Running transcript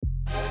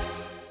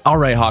All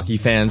right, hockey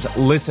fans,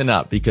 listen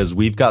up because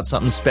we've got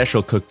something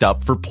special cooked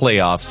up for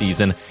playoff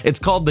season. It's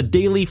called the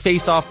Daily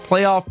Face-Off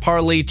Playoff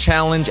Parlay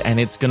Challenge, and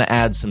it's going to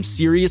add some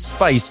serious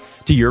spice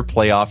to your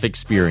playoff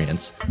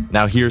experience.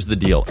 Now, here's the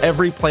deal.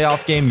 Every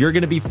playoff game, you're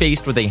going to be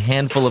faced with a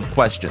handful of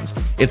questions.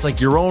 It's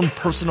like your own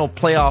personal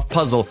playoff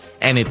puzzle,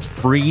 and it's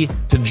free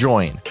to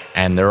join.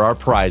 And there are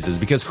prizes,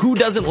 because who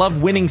doesn't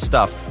love winning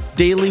stuff?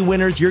 Daily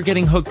winners, you're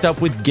getting hooked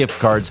up with gift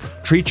cards.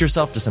 Treat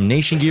yourself to some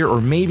Nation gear or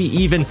maybe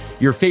even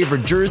your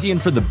favorite jersey.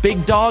 And for the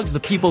big dogs, the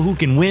people who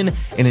can win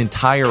an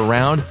entire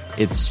round,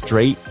 it's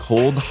straight,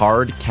 cold,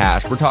 hard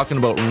cash. We're talking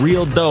about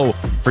real dough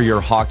for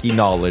your hockey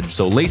knowledge.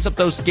 So lace up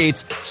those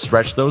skates,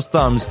 stretch those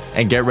thumbs,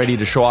 and get ready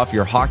to show off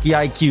your hockey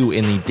IQ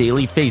in the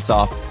Daily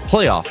Face-Off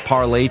Playoff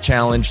Parlay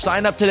Challenge.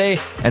 Sign up today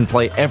and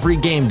play every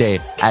game day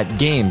at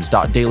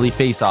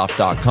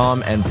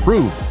games.dailyfaceoff.com and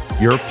prove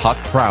your puck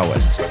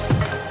prowess.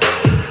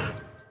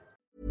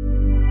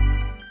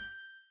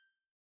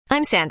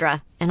 I'm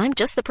Sandra, and I'm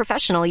just the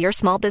professional your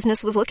small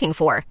business was looking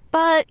for.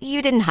 But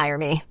you didn't hire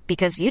me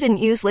because you didn't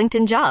use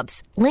LinkedIn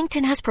Jobs.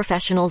 LinkedIn has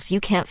professionals you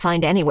can't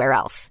find anywhere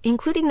else,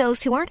 including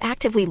those who aren't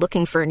actively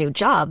looking for a new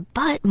job,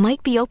 but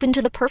might be open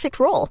to the perfect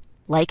role,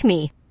 like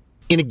me.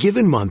 In a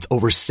given month,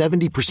 over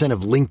 70%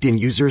 of LinkedIn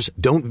users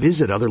don't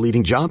visit other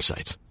leading job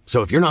sites.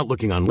 So if you're not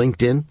looking on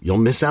LinkedIn, you'll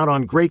miss out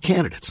on great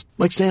candidates,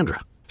 like Sandra.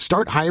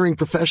 Start hiring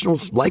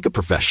professionals like a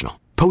professional.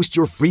 Post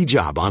your free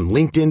job on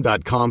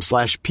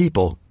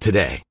linkedin.com/people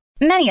today.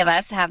 Many of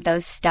us have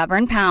those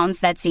stubborn pounds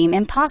that seem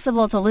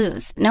impossible to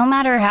lose, no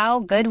matter how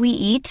good we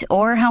eat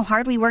or how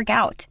hard we work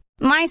out.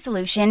 My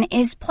solution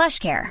is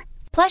PlushCare.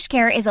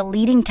 PlushCare is a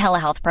leading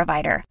telehealth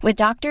provider with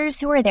doctors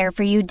who are there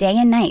for you day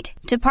and night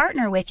to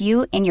partner with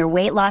you in your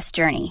weight loss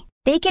journey.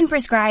 They can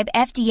prescribe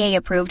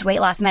FDA-approved weight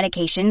loss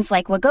medications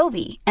like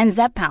Wegovy and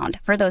Zepbound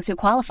for those who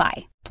qualify.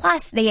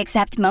 Plus, they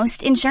accept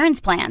most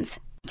insurance plans.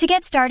 To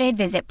get started,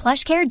 visit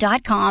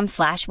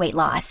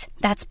plushcare.com/weightloss.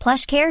 That's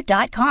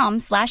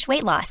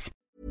plushcare.com/weightloss.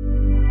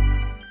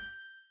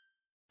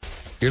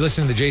 You're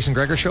listening to the Jason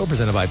Gregor Show,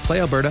 presented by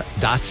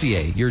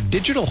PlayAlberta.ca, your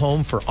digital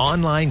home for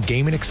online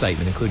gaming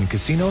excitement, including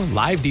casino,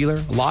 live dealer,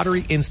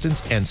 lottery,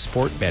 instance, and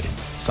sport betting.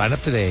 Sign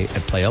up today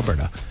at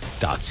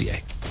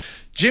PlayAlberta.ca.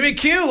 Jimmy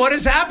Q, what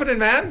is happening,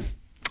 man?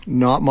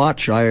 Not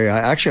much. I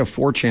actually have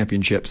 4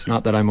 championships.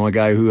 Not that I'm a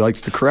guy who likes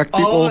to correct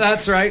people. Oh,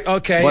 that's right.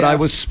 Okay. But I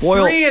was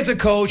spoiled. 3 as a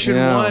coach and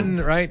 1,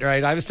 right.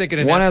 I was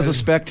thinking 1 as a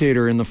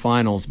spectator in the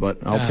finals, but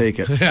I'll take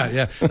it.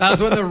 Yeah. That was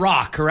with The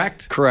Rock,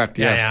 correct? Correct,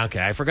 yes. Yeah,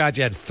 okay. I forgot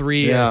you had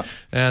 3. Yeah.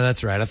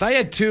 That's right. I thought you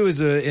had 2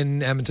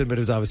 in Edmonton, but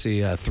it was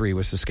obviously 3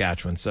 with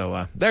Saskatchewan.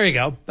 So there you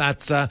go.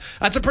 That's a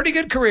pretty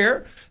good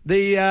career.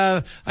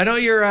 I know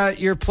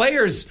your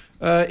players.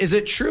 Is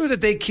it true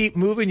that they keep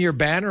moving your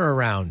banner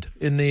around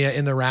in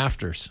the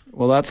rafters?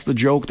 Well, that's the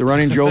joke. The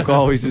running joke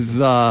always is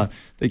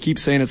they keep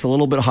saying it's a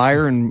little bit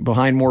higher and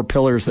behind more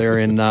pillars there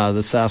in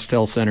the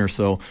SaskTel Center.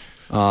 So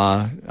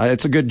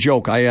it's a good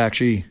joke. I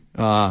actually,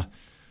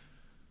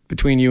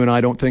 between you and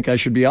I, don't think I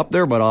should be up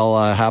there, but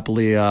I'll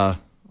happily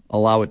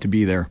allow it to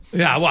be there.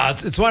 Yeah, well,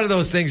 it's one of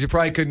those things you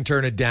probably couldn't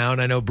turn it down.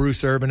 I know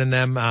Bruce Urban and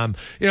them.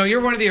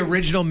 You're one of the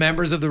original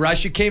members of the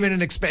Rush. You came in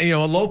and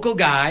a local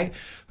guy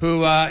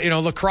who,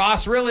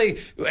 lacrosse really,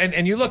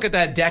 and you look at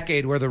that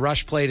decade where the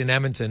Rush played in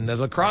Edmonton, the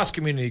lacrosse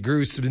community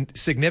grew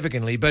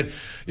significantly. But,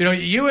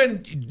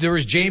 there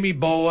was Jamie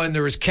Bowen,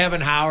 there was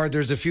Kevin Howard,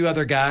 there's a few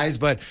other guys.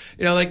 But,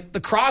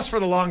 lacrosse for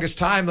the longest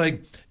time,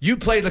 you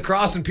played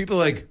lacrosse and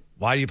people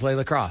why do you play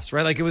lacrosse,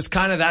 right? It was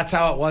kind of, that's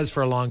how it was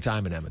for a long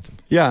time in Edmonton.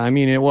 Yeah, I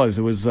mean, it was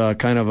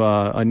kind of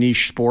a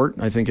niche sport.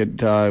 I think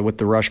with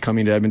the Rush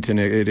coming to Edmonton,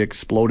 it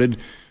exploded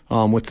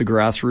with the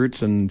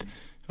grassroots. And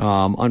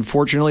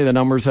unfortunately, the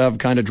numbers have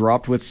kind of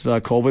dropped with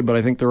COVID, but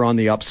I think they're on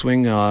the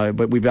upswing.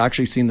 But we've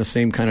actually seen the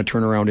same kind of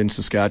turnaround in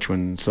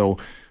Saskatchewan. So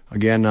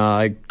again,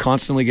 I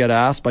constantly get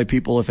asked by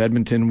people if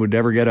Edmonton would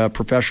ever get a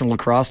professional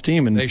lacrosse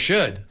team. And they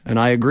should. And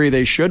I agree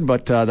they should,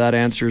 but that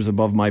answer is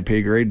above my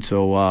pay grade.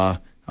 So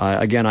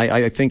again,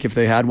 I think if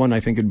they had one, I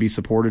think it'd be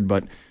supported.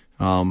 But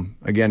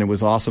again, it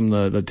was awesome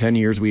the 10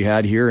 years we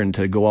had here, and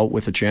to go out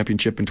with a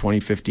championship in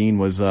 2015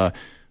 was a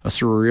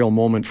surreal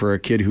moment for a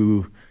kid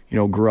who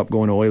grew up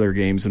going to Oiler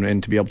games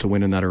and to be able to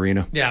win in that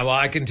arena. Yeah, well,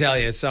 I can tell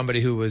you, as somebody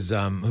who was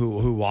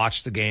who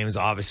watched the games,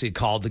 obviously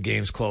called the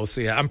games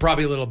closely. I'm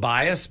probably a little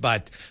biased,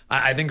 but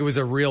I think it was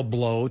a real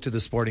blow to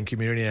the sporting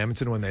community in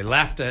Edmonton when they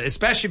left,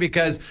 especially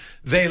because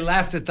they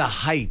left at the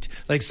height.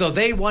 So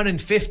they won in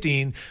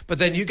 15, but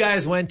then you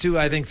guys went to,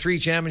 I think, 3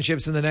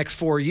 championships in the next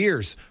 4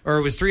 years, or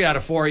it was 3 out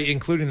of 4,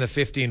 including the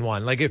 15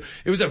 one. It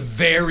was a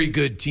very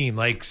good team.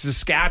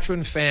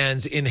 Saskatchewan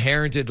fans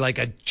inherited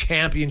a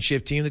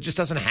championship team that just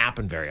doesn't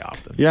happen very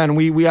often. Yeah, and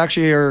we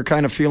actually are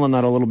kind of feeling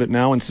that a little bit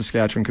now in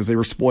Saskatchewan because they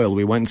were spoiled.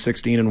 We went in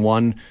 16 and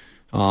won.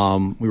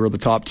 We were the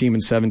top team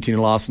in 17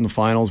 and lost in the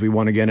finals. We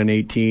won again in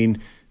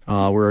 18.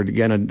 We're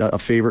again a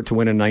favorite to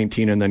win in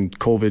 19, and then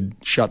COVID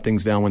shut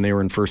things down when they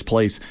were in first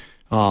place.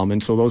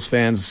 And so those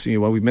fans,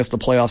 we've missed the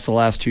playoffs the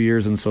last 2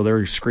 years, and so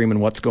they're screaming,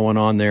 what's going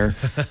on there?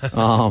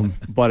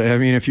 But I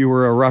mean, if you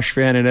were a Rush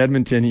fan in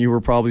Edmonton, you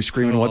were probably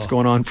screaming what's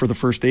going on for the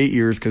first 8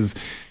 years, because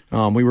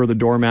we were the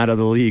doormat of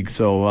the league.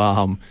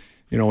 So,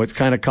 it's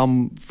kind of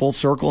come full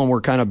circle, and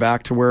we're kind of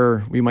back to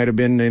where we might have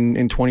been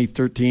in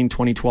 2013,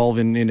 2012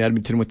 in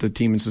Edmonton with the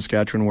team in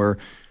Saskatchewan, where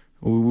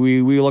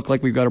we look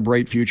like we've got a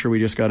bright future. We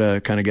just got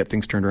to kind of get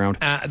things turned around.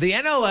 The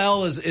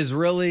NLL is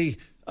really...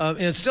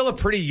 it's still a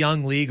pretty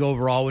young league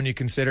overall when you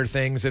consider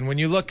things. And when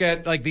you look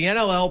at like the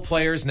NLL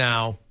players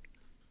now,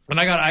 and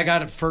I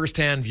got a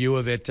firsthand view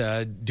of it,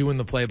 doing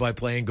the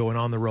play-by-play and going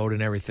on the road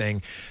and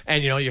everything.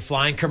 And, you're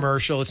flying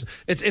commercial.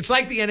 It's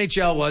like the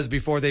NHL was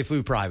before they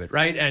flew private,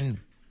 right? And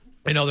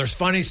there's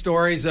funny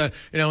stories,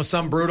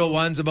 some brutal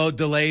ones about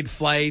delayed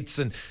flights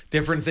and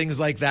different things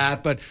like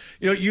that. But,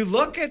 you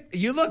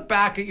look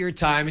back at your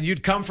time, and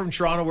you'd come from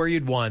Toronto where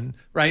you'd won,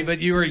 right? But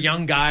you were a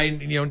young guy and,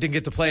 didn't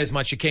get to play as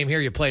much. You came here,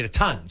 you played a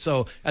ton.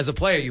 So as a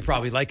player, you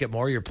probably like it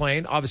more. You're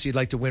playing. Obviously, you'd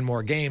like to win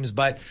more games.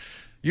 But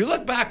you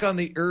look back on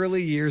the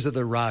early years of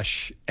the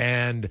Rush,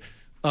 and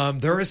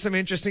there were some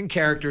interesting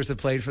characters that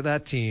played for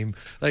that team.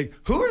 Like,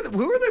 who are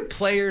the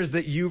players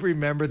that you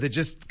remember that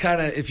just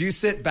kind of, if you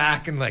sit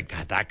back and like,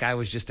 God, that guy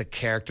was just a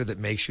character that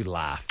makes you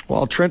laugh?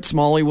 Well, Trent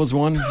Smalley was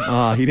one.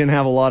 He didn't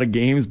have a lot of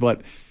games,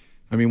 but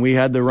I mean, we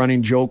had the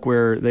running joke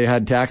where they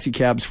had taxi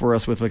cabs for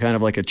us with a kind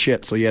of like a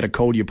chit. So you had a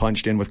code you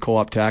punched in with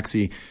Co-op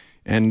Taxi.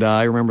 And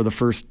I remember the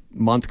first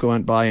month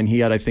going by, and he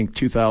had, I think,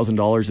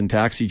 $2,000 in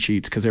taxi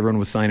cheats because everyone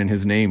was signing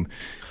his name.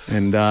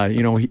 And,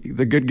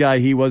 the good guy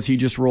he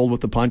just rolled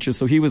with the punches.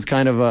 So he was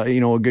kind of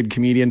a good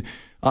comedian.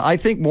 I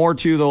think more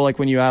too, though, like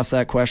when you ask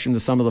that question, to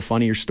some of the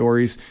funnier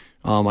stories.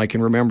 I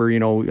can remember,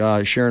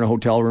 sharing a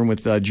hotel room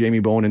with Jamie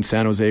Bowen in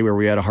San Jose where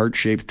we had a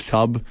heart-shaped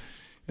tub.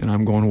 And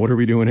I'm going, what are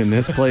we doing in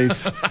this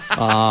place?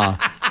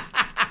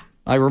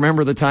 I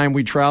remember the time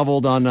we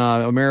traveled on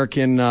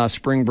American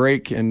spring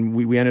break, and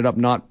we ended up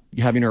not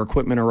having our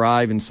equipment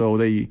arrive, and so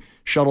they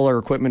shuttled our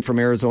equipment from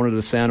Arizona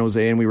to San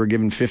Jose, and we were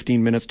given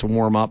 15 minutes to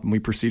warm up, and we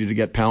proceeded to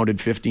get pounded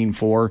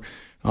 15-4.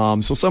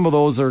 So some of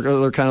those are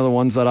kind of the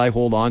ones that I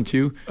hold on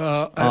to.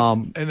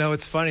 And no,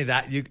 it's funny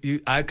that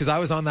because I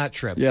was on that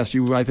trip. Yes,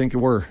 I think you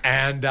were.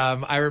 And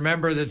I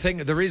remember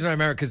the reason I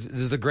remember, because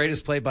this is the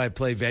greatest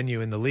play-by-play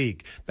venue in the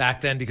league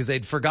back then, because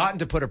they'd forgotten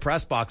to put a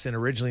press box in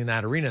originally in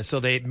that arena. So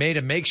they made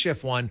a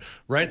makeshift one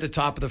right at the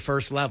top of the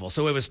first level.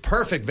 So it was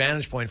perfect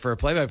vantage point for a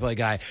play-by-play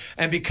guy.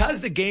 And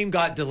because the game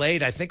got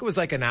delayed, I think it was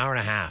like an hour and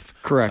a half.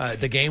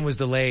 Correct. The game was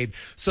delayed.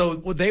 So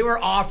they were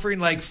offering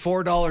like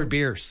 $4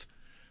 beers.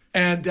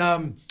 And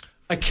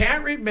I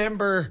can't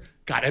remember.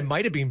 God, it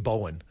might have been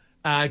Bowen.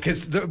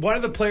 Because one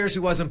of the players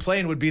who wasn't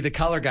playing would be the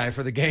color guy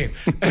for the game.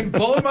 And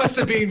Bowen must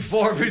have been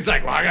 $4. He's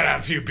like, well, I got to have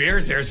a few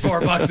beers here. It's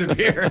 $4 a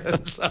beer.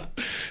 And so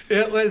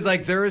it was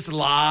like, there was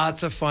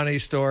lots of funny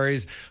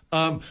stories.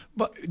 But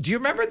do you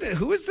remember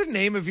who was the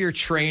name of your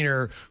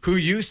trainer who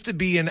used to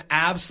be an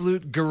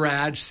absolute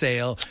garage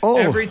sale? Oh.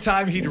 Every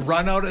time he'd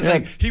run out of,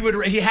 like,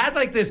 he had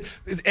like this,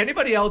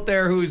 anybody out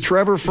there who's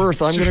Trevor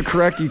Firth, I'm going to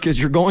correct you because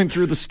you're going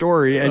through the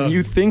story and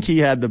you think he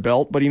had the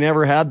belt, but he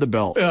never had the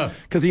belt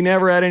because he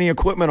never had any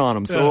equipment on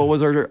him. So it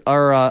was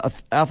our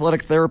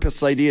athletic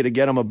therapist's idea to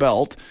get him a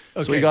belt.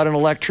 Okay. So he got an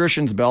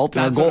electrician's belt.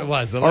 That's and what it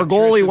was. Our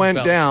goalie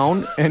went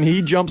down, and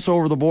he jumps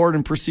over the board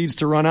and proceeds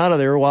to run out of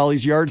there while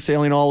he's yard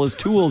sailing all his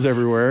tools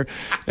everywhere.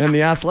 And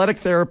the athletic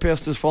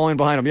therapist is falling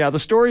behind him. Yeah, the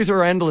stories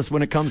are endless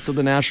when it comes to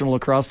the National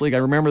Lacrosse League. I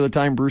remember the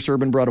time Bruce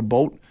Urban brought a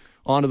boat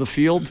onto the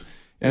field,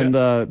 and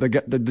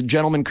the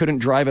gentleman couldn't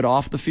drive it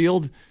off the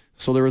field.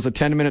 So there was a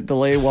 10-minute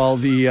delay while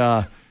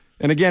the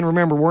and again,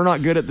 remember, we're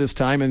not good at this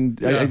time.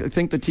 And I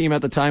think the team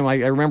at the time,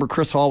 I remember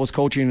Chris Hall was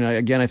coaching. And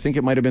again, I think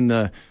it might have been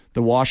the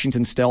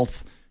Washington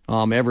Stealth,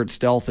 Everett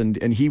Stealth.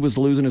 And he was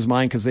losing his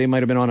mind because they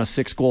might have been on a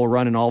 6-goal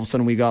run. And all of a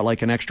sudden we got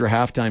like an extra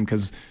halftime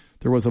because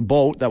there was a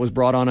boat that was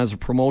brought on as a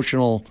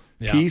promotional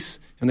piece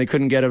and they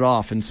couldn't get it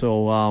off. And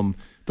so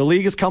the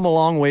league has come a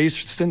long ways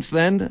since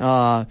then.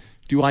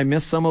 Do I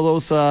miss some of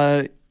those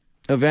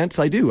events?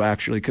 I do,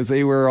 actually, because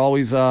they were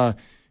always I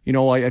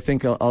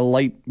think a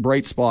light,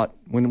 bright spot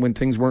when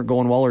things weren't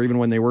going well or even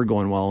when they were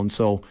going well. And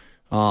so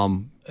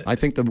I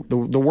think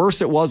the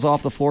worse it was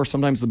off the floor,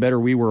 sometimes the better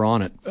we were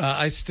on it.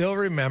 I still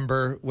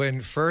remember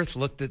when Firth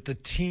looked at the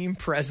team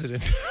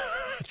president,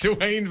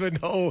 Dwayne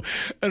Vanneau,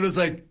 and was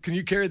like, can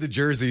you carry the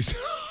jerseys?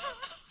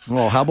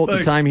 Well, how about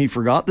the time he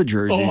forgot the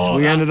jerseys?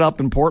 We ended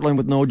up in Portland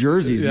with no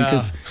jerseys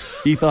because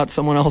he thought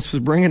someone else was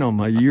bringing them.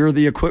 You're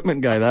the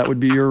equipment guy. That would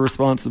be your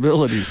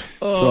responsibility.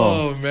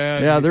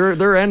 Man. Yeah,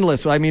 they're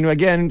endless. I mean,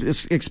 again,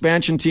 this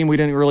expansion team, we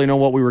didn't really know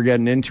what we were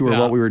getting into or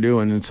what we were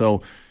doing. And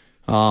so,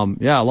 a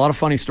lot of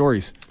funny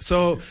stories.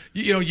 So,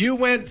 you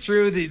went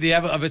through the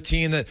of a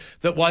team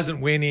that wasn't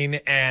winning,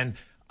 and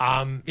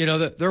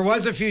There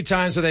was a few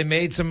times where they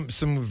made some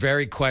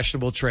very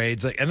questionable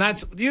trades, and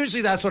that's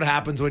what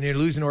happens when you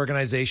lose an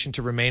organization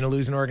to remain a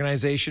losing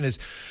organization. Is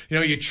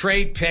you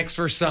trade picks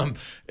for some.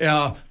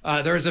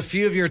 There's a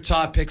few of your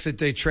top picks that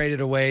they traded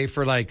away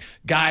for like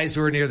guys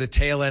who are near the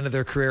tail end of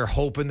their career,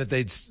 hoping that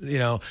they'd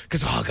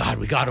because oh God,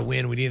 we got to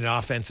win. We need an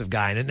offensive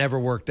guy, and it never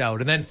worked out.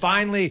 And then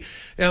finally,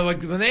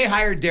 like when they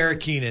hired Derek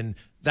Keenan,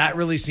 that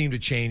really seemed to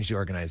change the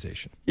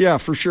organization. Yeah,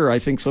 for sure. I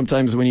think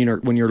sometimes when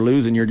you're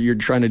losing, you're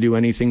trying to do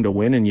anything to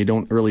win, and you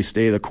don't really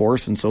stay the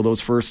course. And so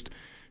those first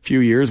few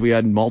years, we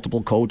had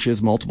multiple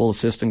coaches, multiple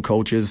assistant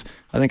coaches.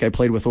 I think I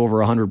played with over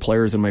 100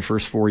 players in my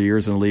first 4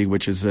 years in the league,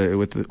 which is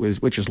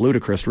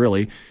ludicrous,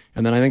 really.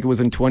 And then I think it was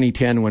in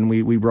 2010 when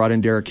we brought in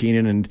Derek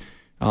Keenan, and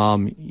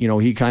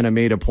he kind of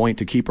made a point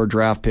to keep our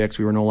draft picks.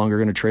 We were no longer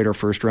going to trade our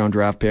first round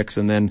draft picks,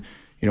 and then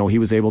he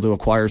was able to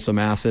acquire some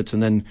assets,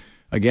 and then.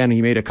 Again,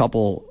 he made a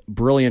couple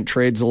brilliant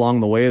trades along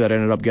the way that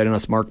ended up getting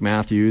us Mark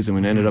Matthews,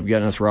 and ended up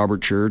getting us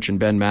Robert Church and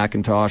Ben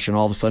McIntosh, and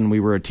all of a sudden we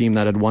were a team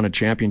that had won a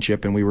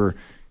championship, and we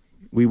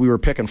were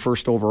picking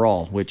first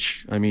overall,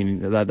 which, I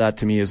mean, that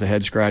to me is a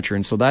head scratcher.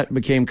 And so that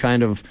became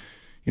kind of,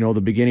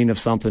 the beginning of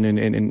something.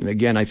 And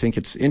again, I think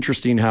it's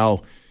interesting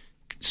how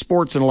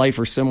sports and life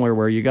are similar,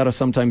 where you got to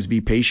sometimes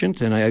be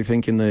patient. And I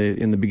think in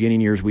the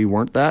beginning years we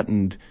weren't that,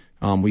 and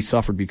we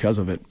suffered because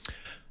of it.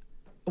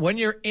 When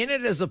you're in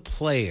it as a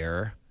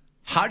player,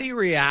 how do you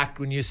react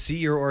when you see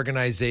your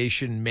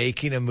organization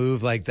making a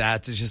move like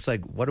that? It's just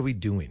like, what are we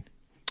doing?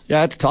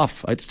 Yeah, it's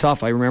tough. It's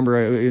tough. I remember,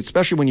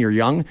 especially when you're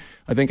young.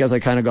 I think as I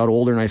kind of got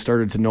older and I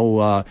started to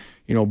know,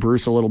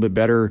 Bruce a little bit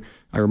better,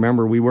 I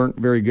remember we weren't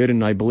very good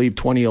in, I believe,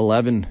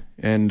 2011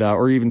 and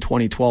or even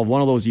 2012,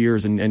 one of those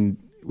years, and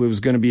it was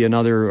going to be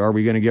another, are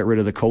we going to get rid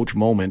of the coach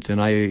moment? And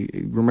I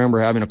remember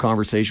having a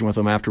conversation with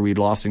him after we'd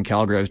lost in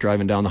Calgary. I was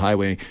driving down the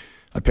highway.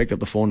 I picked up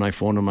the phone and I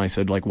phoned him. I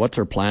said, what's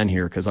our plan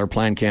here? Because our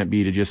plan can't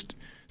be to just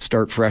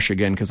start fresh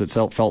again, because it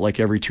felt like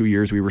every 2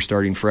 years we were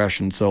starting fresh.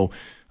 And so,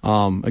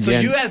 again. So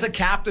you as a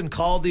captain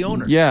called the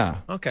owner? Yeah.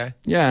 Okay.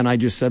 Yeah, and I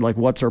just said,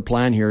 what's our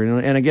plan here?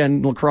 And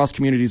again, lacrosse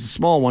community is a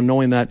small one,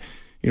 knowing that,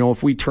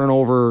 if we turn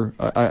over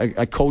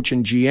a coach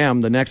and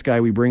GM, the next guy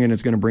we bring in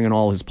is going to bring in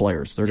all his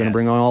players. They're going to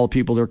bring on all the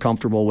people they're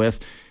comfortable with.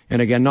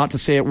 And again, not to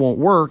say it won't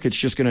work, it's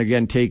just going to,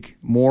 again, take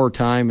more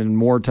time and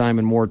more time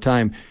and more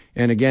time.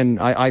 And again,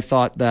 I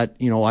thought that,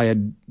 I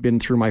had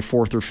been through my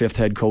fourth or fifth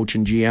head coach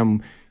and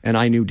GM, and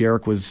I knew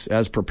Derek was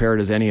as prepared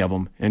as any of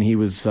them. And he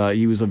was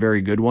a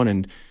very good one.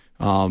 And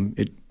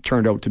it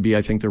turned out to be,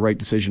 I think, the right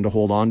decision to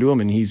hold on to him.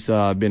 And he's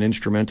been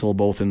instrumental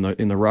both in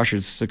the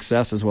Rush's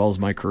success as well as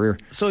my career.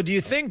 So do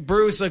you think,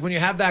 Bruce, when you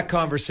have that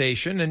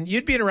conversation, and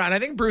you'd been around, I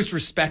think Bruce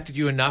respected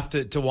you enough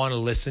to want to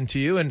listen to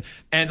you.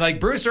 And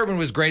Bruce Urban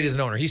was great as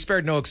an owner. He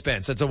spared no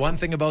expense. That's the one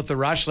thing about the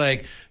Rush.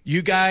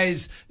 You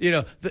guys,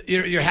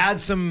 you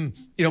had some,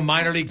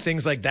 minor league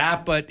things like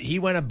that, but he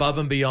went above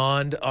and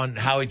beyond on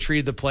how he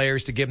treated the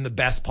players to give them the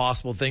best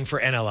possible thing for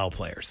NLL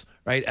players.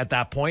 Right at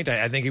that point,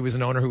 I think he was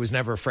an owner who was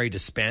never afraid to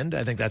spend.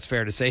 I think that's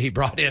fair to say. He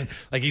brought in,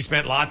 he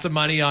spent lots of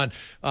money on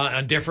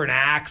different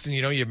acts, and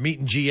you're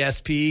meeting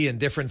GSP and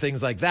different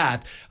things like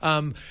that.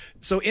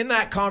 So in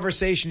that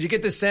conversation, do you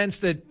get the sense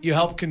that you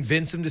help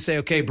convince him to say,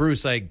 okay,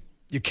 Bruce,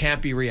 you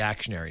can't be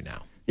reactionary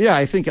now? Yeah,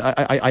 I think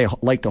I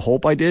like to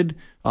hope I did.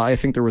 I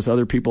think there was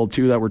other people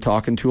too that were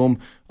talking to him.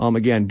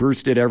 Again,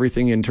 Bruce did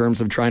everything in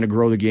terms of trying to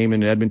grow the game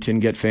in Edmonton,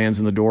 get fans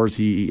in the doors.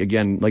 He,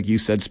 again, like you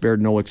said,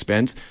 spared no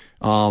expense.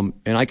 And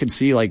I could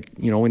see,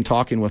 in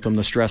talking with him,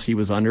 the stress he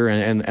was under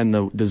and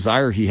the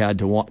desire he had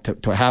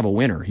to have a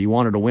winner. He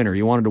wanted a winner.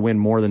 He wanted to win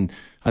more than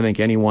I think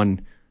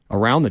anyone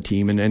around the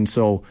team. And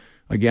so,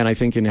 again, I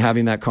think in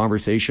having that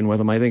conversation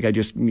with him, I think I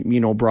just,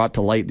 brought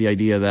to light the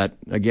idea that,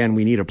 again,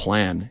 we need a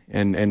plan.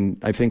 And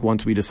I think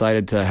once we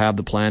decided to have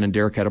the plan, and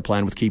Derek had a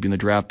plan with keeping the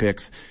draft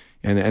picks,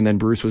 and then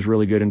Bruce was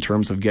really good in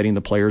terms of getting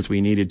the players we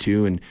needed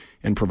to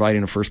and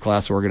providing a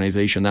first-class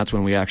organization, that's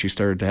when we actually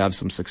started to have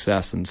some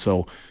success. And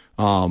so,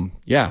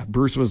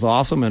 Bruce was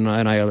awesome. And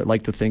I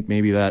like to think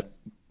maybe that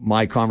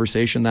my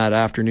conversation that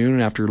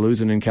afternoon after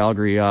losing in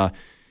Calgary,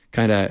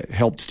 kind of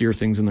helped steer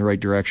things in the right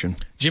direction.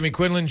 Jimmy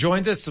Quinlan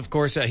joins us. Of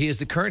course, he is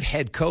the current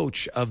head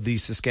coach of the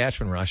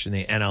Saskatchewan Rush in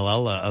the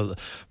NLL,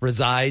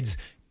 resides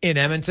in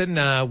Edmonton,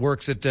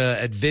 works at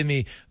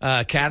Vimy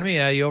Academy.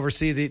 You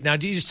oversee now,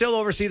 do you still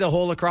oversee the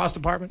whole lacrosse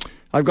department?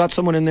 I've got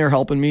someone in there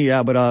helping me,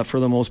 but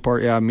for the most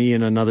part, me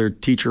and another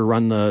teacher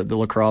run the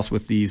lacrosse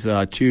with these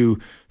two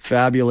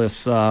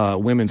fabulous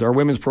women's. Our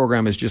women's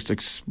program has just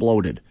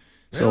exploded.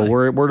 So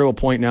really? we're to a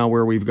point now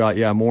where we've got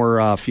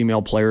more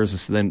female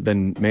players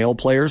than male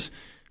players,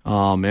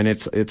 and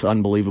it's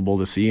unbelievable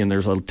to see. And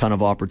there's a ton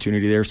of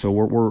opportunity there. So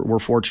we're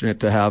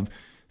fortunate to have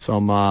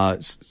some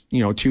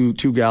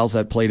two gals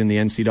that played in the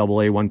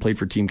NCAA. One played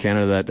for Team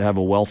Canada that have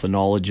a wealth of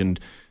knowledge, and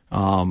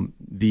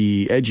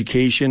the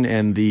education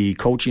and the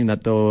coaching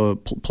that the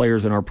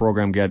players in our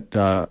program get.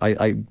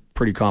 I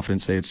pretty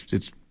confident say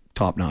it's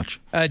top notch.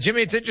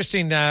 Jimmy, it's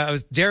interesting.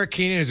 Derek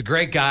Keenan is a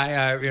great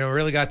guy.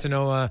 Really got to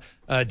know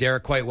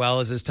Derek quite well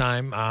as his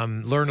time.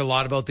 Learned a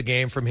lot about the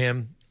game from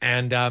him.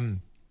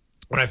 And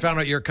when I found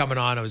out you're coming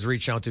on, I was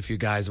reaching out to a few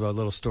guys about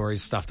little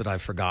stories, stuff that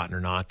I've forgotten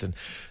or not.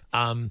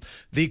 And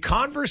the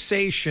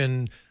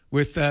conversation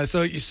with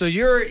so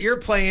you're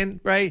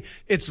playing, right?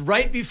 It's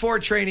right before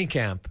training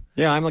camp.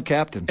 Yeah, I'm the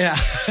captain. Yeah.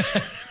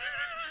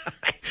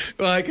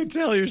 Well, I can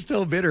tell you're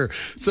still bitter.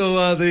 So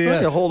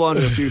I hold on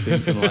to a few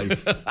things in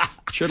life.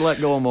 Should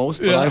let go of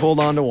most, but I hold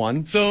on to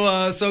one.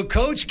 So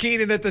Coach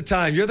Keenan at the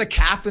time, you're the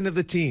captain of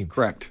the team.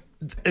 Correct.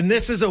 And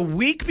this is a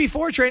week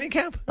before training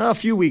camp? A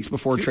few weeks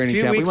before training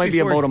camp. We might be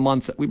about a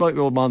month. We might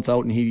go a month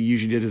out, and he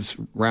usually did his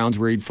rounds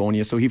where he'd phone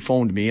you. So he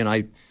phoned me, and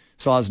I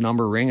saw his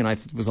number ring, and I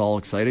was all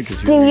excited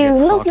because he was going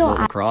to talk about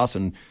lacrosse,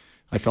 and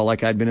I felt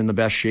like I'd been in the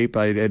best shape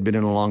I had been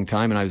in a long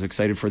time, and I was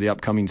excited for the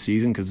upcoming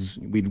season because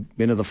we'd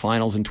been to the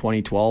finals in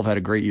 2012, had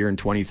a great year in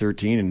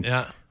 2013,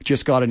 and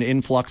just got an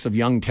influx of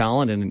young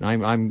talent, and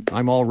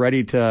I'm all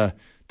ready to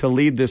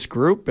lead this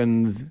group.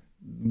 And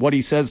what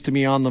he says to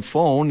me on the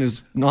phone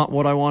is not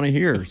what I want to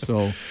hear.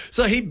 So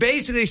he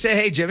basically said,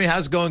 "Hey, Jimmy,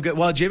 how's it going? Good.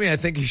 Well, Jimmy, I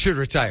think you should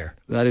retire."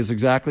 That is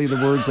exactly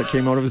the words that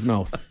came out of his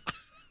mouth.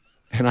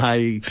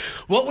 And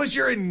what was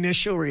your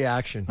initial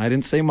reaction? I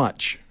didn't say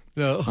much.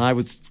 No. I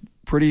was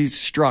pretty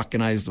struck,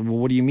 and I said, "Well,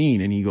 what do you mean?"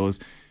 And he goes,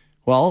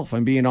 "Well, if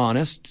I'm being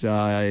honest,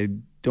 I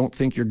don't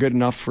think you're good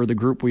enough for the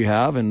group we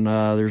have, and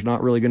there's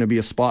not really going to be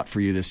a spot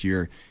for you this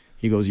year."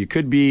 He goes, "You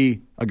could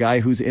be a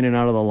guy who's in and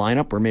out of the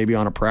lineup or maybe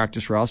on a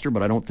practice roster,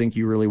 but I don't think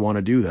you really want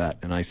to do that."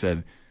 And I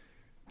said,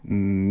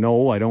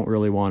 "No, I don't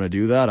really want to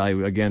do that." I,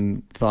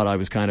 again, thought I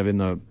was kind of in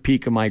the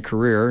peak of my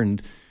career,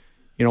 and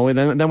and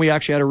then we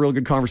actually had a real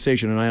good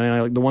conversation. And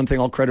I the one thing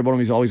I'll credit about him,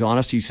 he's always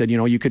honest. He said,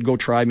 you could go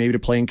try maybe to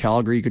play in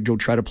Calgary. You could go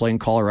try to play in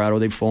Colorado.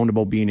 They've phoned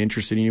about being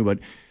interested in you, but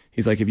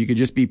he's like, if you could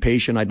just be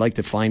patient, I'd like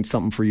to find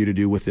something for you to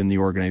do within the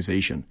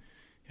organization.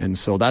 And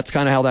so that's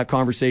kind of how that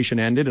conversation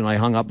ended. And I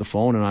hung up the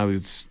phone, and I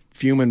was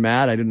fuming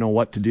mad. I didn't know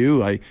what to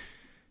do. I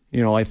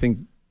think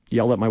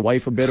yelled at my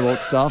wife a bit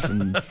about stuff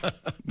and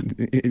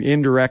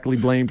indirectly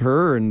blamed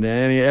her and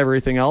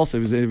everything else. It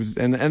was,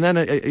 and then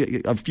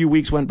a few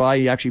weeks went by.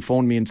 He actually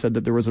phoned me and said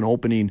that there was an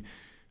opening.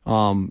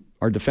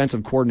 Our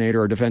defensive coordinator,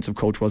 our defensive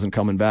coach wasn't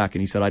coming back,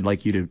 and he said, "I'd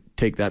like you to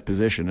take that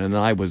position." And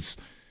I was.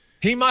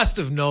 He must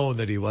have known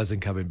that he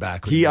wasn't coming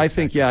back. I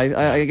think, yeah.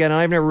 Again,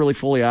 I've never really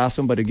fully asked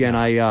him, but again,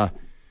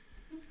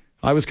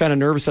 I was kind of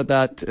nervous at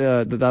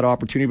that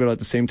opportunity, but at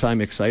the same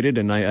time excited,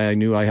 and I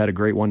knew I had a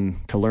great one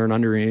to learn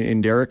under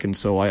in Derek, and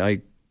so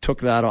I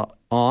took that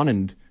on,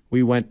 and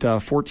we went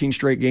 14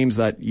 straight games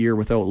that year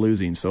without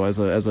losing. So as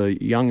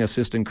a young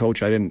assistant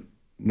coach, I didn't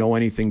know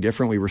anything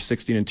different. We were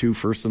 16-2,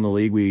 first in the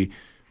league. We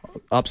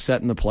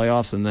upset in the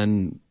playoffs, and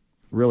then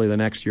really the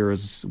next year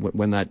is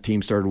when that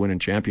team started winning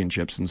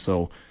championships. And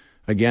so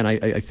again,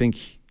 I think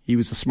he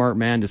was a smart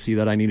man to see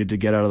that I needed to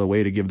get out of the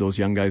way to give those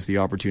young guys the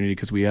opportunity,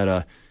 because we had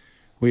a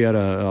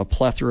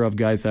plethora of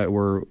guys that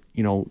were,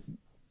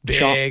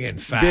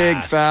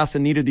 big, fast,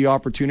 and needed the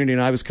opportunity,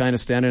 and I was kind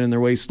of standing in their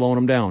way, slowing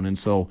them down. And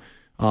so,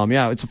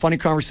 it's a funny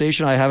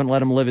conversation. I haven't let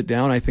them live it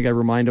down. I think I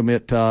remind them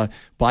it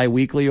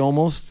bi-weekly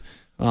almost.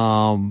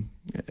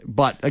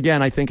 But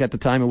again, I think at the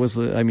time it was,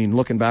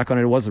 looking back on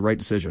it, it was the right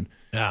decision.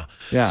 Yeah.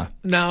 Yeah.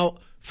 Now,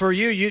 for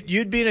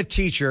you'd been a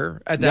teacher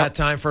at that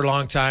time for a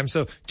long time.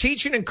 So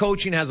teaching and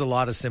coaching has a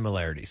lot of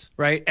similarities,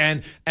 right?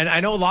 And I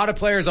know a lot of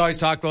players always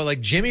talk about,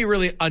 like, Jimmy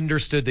really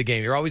understood the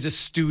game. You're always a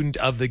student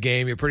of the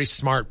game. You're a pretty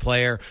smart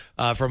player,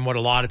 from what a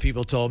lot of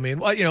people told me.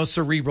 And,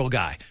 cerebral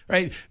guy,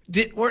 right?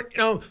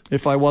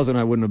 If I wasn't,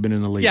 I wouldn't have been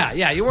in the league.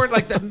 Yeah. You weren't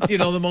like the,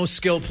 the most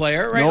skilled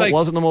player, right? No, it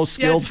wasn't the most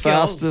skilled,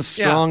 fastest,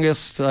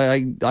 strongest.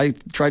 I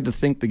tried to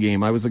think the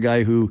game. I was the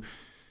guy who,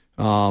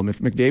 if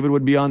McDavid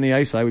would be on the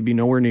ice, I would be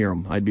nowhere near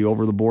him. I'd be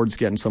over the boards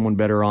getting someone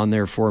better on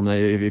there for him,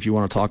 if you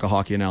want to talk a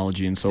hockey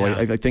analogy. And so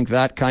I think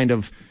that kind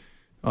of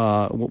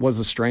was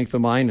a strength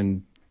of mine,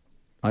 and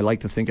I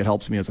like to think it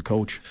helps me as a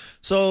coach.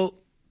 So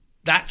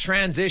that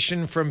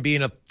transition from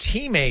being a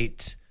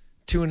teammate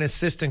to an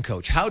assistant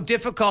coach, how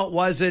difficult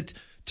was it?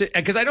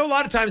 Because I know a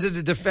lot of times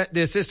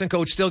the assistant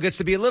coach still gets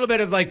to be a little bit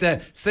of like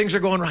things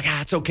are going wrong.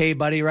 It's okay,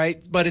 buddy,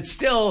 right? But it's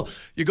still,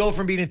 you go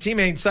from being a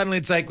teammate and suddenly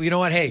it's like, you know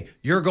what? Hey,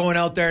 you're going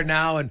out there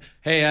now, and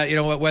hey,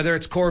 whether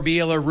it's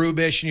Corbeil or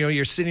Rubish,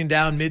 you're sitting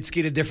down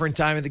mid-ski at a different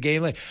time of the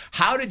game. Like,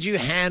 how did you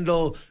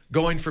handle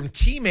going from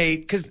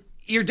teammate? Because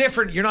you're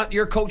different.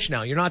 You're a coach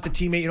now. You're not the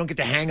teammate. You don't get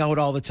to hang out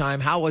all the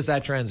time. How was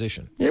that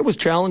transition? It was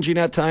challenging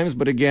at times,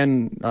 but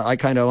again, I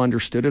kind of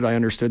understood it. I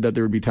understood that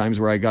there would be times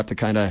where I got to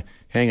kind of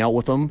hang out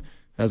with them,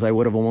 as I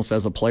would have almost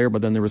as a player,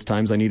 but then there was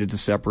times I needed to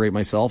separate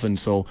myself, and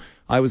so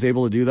I was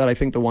able to do that. I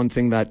think the one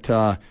thing that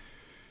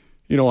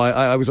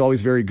I was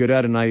always very good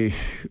at, and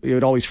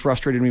it always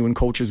frustrated me when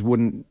coaches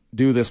wouldn't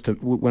do this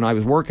when I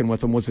was working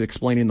with them, was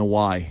explaining the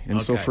why.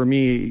 And so for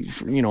me,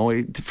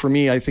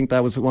 I think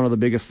that was one of the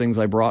biggest things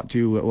I brought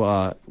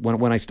to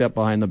when I stepped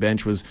behind the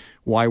bench, was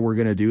why we're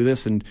going to do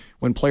this. And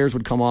when players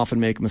would come off and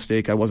make a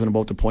mistake, I wasn't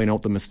about to point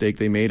out the mistake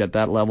they made at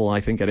that level.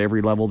 I think at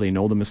every level they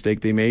know the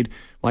mistake they made.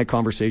 My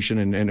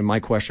conversation and my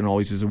question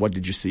always is, what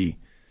did you see?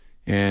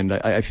 And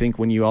I think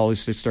when you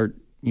always just start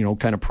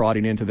kind of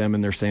prodding into them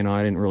and they're saying, oh,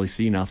 I didn't really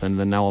see nothing.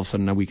 Then now all of a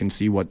sudden we can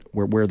see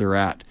where they're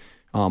at.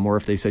 Or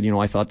if they said,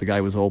 I thought the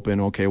guy was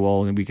open, okay,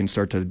 well, then we can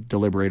start to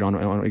deliberate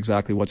on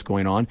exactly what's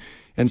going on.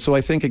 And so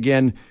I think,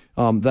 again,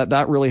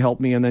 that really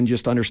helped me. And then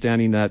just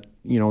understanding that,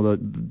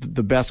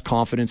 the best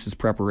confidence is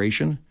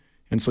preparation.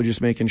 And so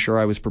just making sure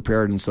I was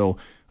prepared. And so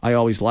I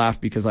always laughed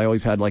because I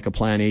always had like a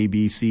plan A,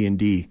 B, C, and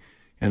D.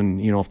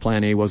 And, if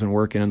plan A wasn't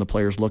working and the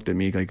players looked at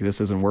me like,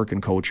 this isn't working,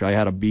 coach, I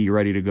had a B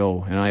ready to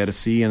go. And I had a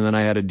C and then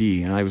I had a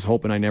D. And I was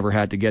hoping I never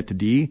had to get to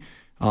D.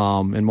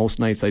 And most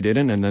nights I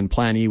didn't. And then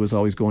plan E was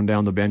always going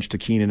down the bench to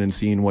Keenan and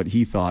seeing what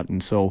he thought.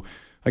 And so,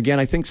 again,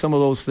 I think some of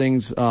those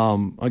things,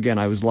 again,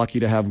 I was lucky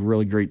to have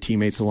really great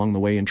teammates along the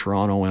way in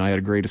Toronto, and I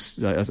had great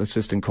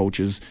assistant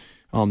coaches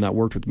that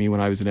worked with me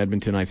when I was in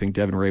Edmonton. I think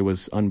Devin Ray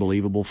was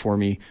unbelievable for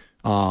me.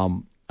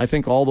 I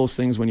think all those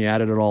things, when you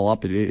added it all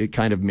up, it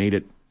kind of made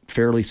it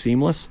fairly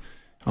seamless.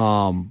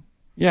 And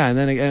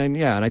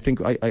I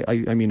think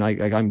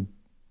I'm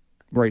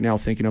right now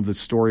thinking of the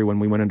story when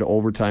we went into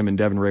overtime and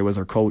Devin Ray was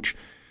our coach,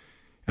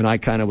 and I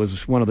kind of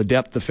was one of the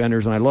depth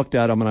defenders, and I looked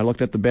at him and I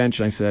looked at the bench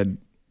and I said,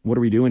 what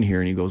are we doing here?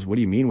 And he goes, what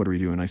do you mean, what are we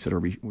doing? I said, are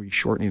we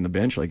shortening the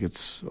bench? Like,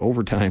 it's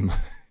overtime.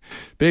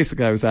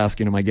 Basically, I was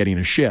asking, am I getting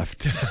a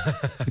shift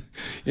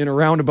in a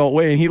roundabout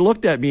way? And he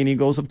looked at me and he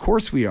goes, of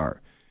course we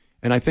are.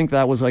 And I think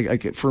that was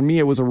like for me,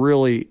 it was a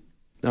really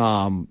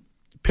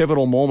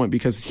pivotal moment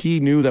because he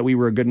knew that we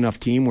were a good enough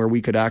team where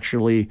we could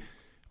actually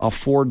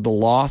afford the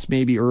loss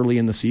maybe early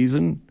in the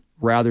season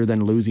rather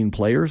than losing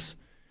players.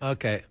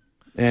 Okay.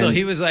 And so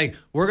he was like,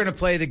 we're going to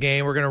play the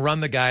game. We're going to run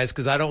the guys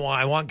because I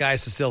want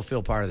guys to still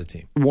feel part of the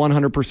team.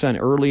 100%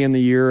 early in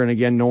the year. And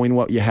again, knowing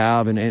what you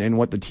have and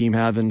what the team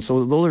have. And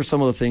so those are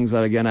some of the things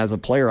that, again, as a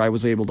player, I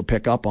was able to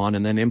pick up on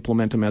and then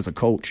implement them as a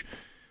coach.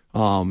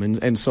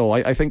 And so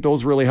I think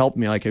those really helped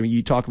me. Like, I mean,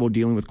 you talk about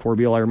dealing with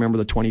Corbeil. I remember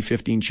the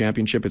 2015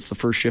 championship. It's the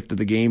first shift of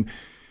the game.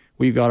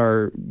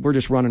 We're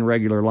just running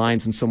regular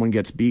lines and someone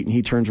gets beat and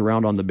he turns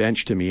around on the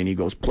bench to me and he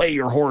goes, play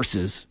your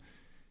horses.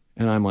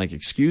 And I'm like,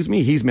 excuse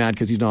me? He's mad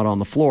because he's not on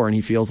the floor, and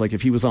he feels like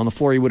if he was on the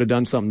floor, he would have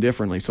done something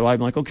differently. So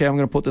I'm like, okay, I'm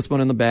going to put this one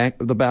in the back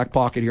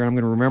pocket here, and I'm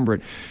going to remember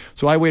it.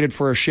 So I waited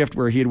for a shift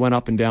where he had went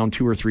up and down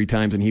 2 or 3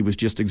 times, and he was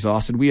just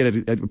exhausted. We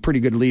had a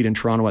pretty good lead in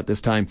Toronto at this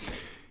time,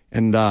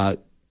 and there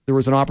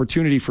was an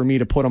opportunity for me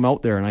to put him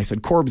out there, and I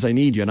said, Corbs, I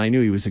need you. And I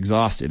knew he was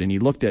exhausted, and he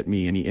looked at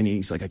me, and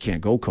he's like, I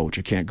can't go, coach,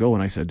 I can't go.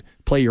 And I said,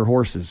 play your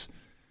horses.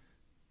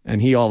 And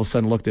he all of a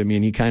sudden looked at me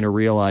and he kind of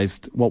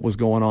realized what was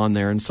going on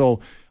there. And so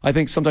I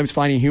think sometimes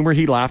finding humor,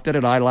 he laughed at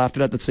it, I laughed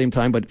at it at the same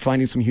time, but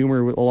finding some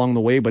humor along the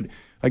way. But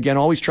again,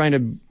 always trying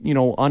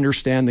to,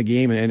 understand the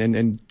game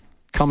and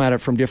come at it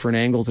from different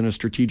angles in a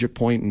strategic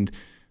point.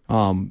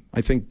 And I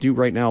think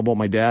right now about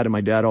my dad, and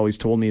my dad always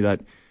told me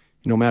that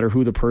no matter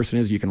who the person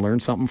is, you can learn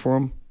something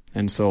from them.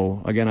 And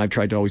so again, I've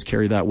tried to always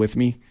carry that with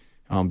me,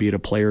 be it a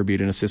player, be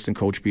it an assistant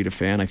coach, be it a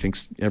fan. I think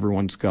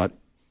everyone's got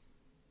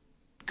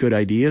good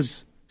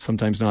ideas.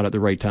 Sometimes not at the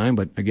right time,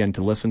 but again,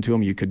 to listen to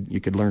him, you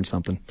could learn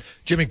something.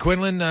 Jimmy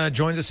Quinlan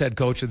joins us, head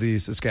coach of the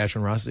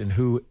Saskatchewan Rush, and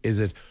Who Is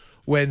It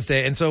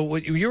Wednesday. And so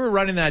you were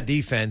running that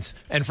defense,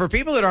 and for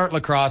people that aren't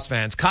lacrosse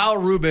fans, Kyle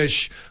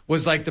Rubisch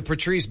was like the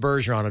Patrice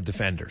Bergeron of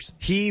defenders.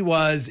 He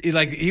was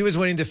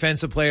winning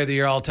Defensive Player of the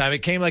Year all the time. It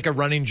came like a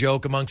running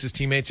joke amongst his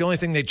teammates. The only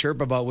thing they chirp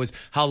about was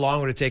how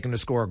long would it take him to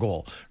score a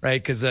goal,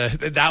 right? Because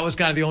that was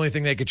kind of the only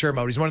thing they could chirp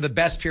about. He's one of the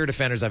best pure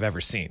defenders I've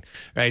ever seen,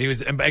 right?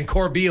 And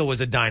Corbeil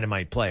was a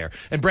dynamite player,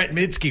 and Brett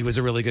Midsky was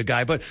a really good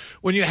guy. But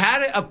when you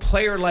had a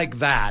player like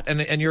that,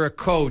 and you're a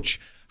coach,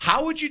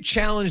 how would you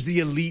challenge the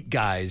elite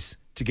guys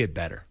to get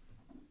better?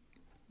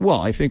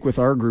 Well, I think with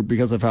our group,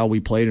 because of how we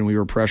played and we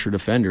were pressure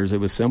defenders, it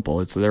was simple.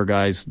 It's their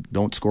guys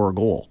don't score a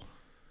goal.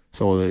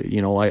 So,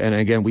 and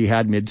again, we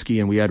had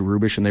Midsky and we had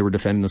Rubisch and they were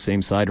defending the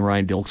same side, and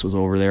Ryan Dilks was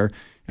over there,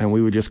 and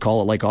we would just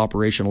call it like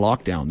Operation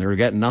Lockdown. They were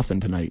getting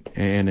nothing tonight.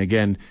 And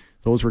again,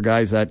 those were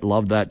guys that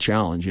loved that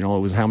challenge. It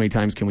was how many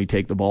times can we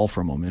take the ball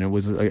from them? And it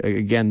was,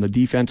 again, the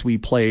defense we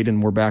played,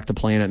 and we're back to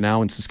playing it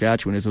now in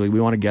Saskatchewan, is like we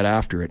want to get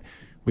after it.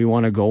 We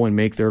want to go and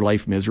make their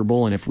life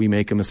miserable, and if we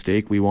make a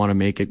mistake, we want to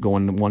make it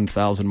going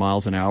 1,000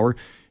 miles an hour.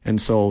 And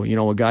so,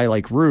 a guy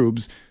like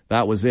Rubes,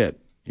 that was it.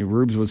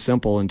 Rubes was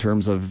simple in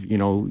terms of,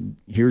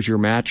 here's your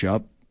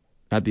matchup.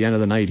 At the end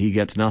of the night, he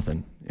gets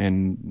nothing.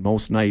 And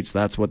most nights,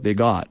 that's what they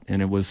got.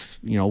 And it was,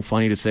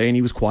 funny to say, and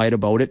he was quiet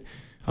about it.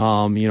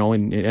 And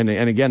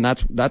again,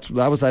 that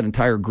was that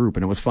entire group.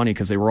 And it was funny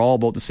because they were all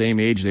about the same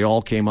age. They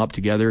all came up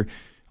together.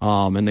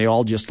 And they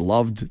all just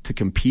loved to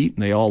compete,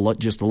 and they all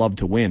just loved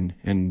to win.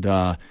 And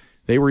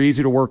they were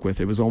easy to work with.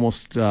 It was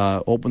almost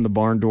open the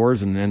barn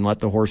doors and then let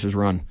the horses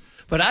run.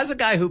 But as a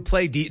guy who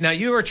played now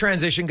you were a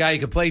transition guy. You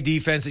could play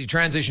defense. You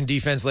transitioned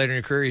defense later in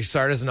your career. You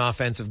started as an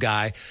offensive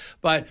guy.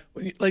 But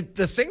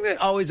the thing that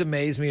always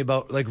amazed me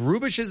about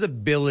Rubisch's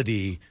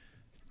ability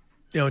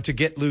to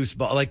get loose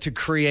ball, like to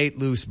create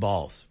loose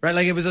balls, right?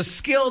 Like it was a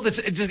skill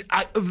it's just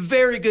a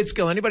very good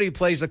skill. Anybody who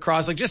plays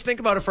lacrosse, like just think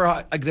about it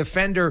for a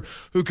defender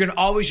who can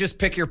always just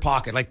pick your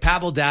pocket. Like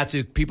Pavel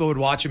Datsyuk, people would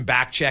watch him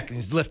back check and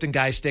he's lifting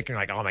guys' stick and you're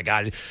like, oh my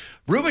God.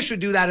 Rubish would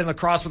do that in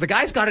lacrosse, but the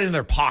guy's got it in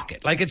their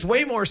pocket. Like it's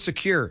way more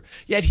secure,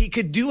 yet he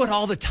could do it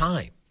all the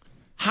time.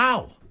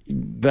 How?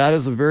 That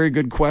is a very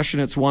good question.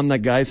 It's one that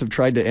guys have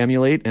tried to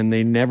emulate and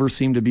they never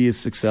seem to be as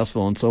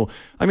successful. And so,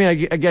 I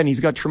mean, again,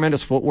 he's got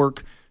tremendous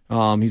footwork.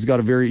 He's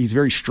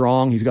very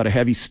strong. He's got a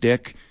heavy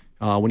stick.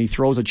 When he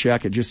throws a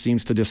check, it just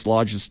seems to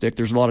dislodge the stick.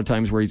 There's a lot of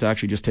times where he's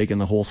actually just taken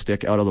the whole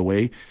stick out of the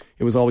way.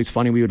 It was always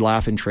funny. We would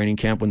laugh in training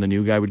camp when the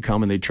new guy would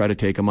come and they'd try to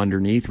take him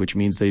underneath, which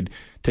means they'd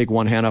take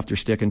one hand off their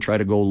stick and try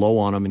to go low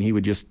on him, and he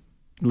would just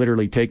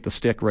literally take the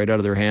stick right out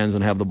of their hands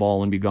and have the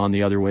ball and be gone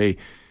the other way.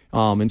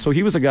 And so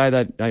he was a guy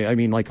that, I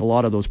mean, like a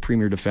lot of those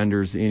premier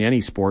defenders in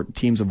any sport,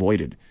 teams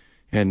avoided.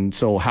 And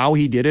so how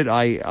he did it,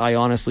 I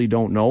honestly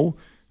don't know.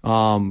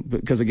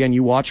 Because again,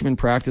 you watch him in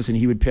practice and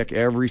he would pick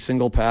every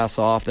single pass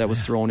off that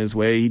was thrown his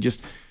way. He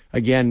just,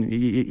 again,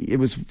 it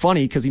was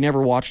funny because he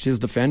never watched his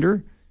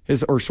defender,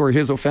 his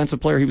offensive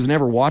player. He was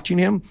never watching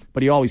him,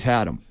 but he always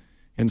had him.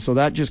 And so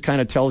that just kind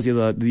of tells you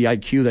the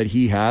IQ that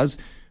he has.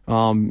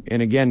 And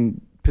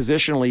again,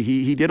 positionally,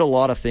 he did a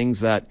lot of things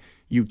that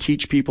you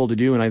teach people to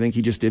do, and I think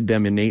he just did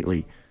them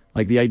innately.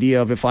 Like the idea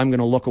of if I'm going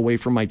to look away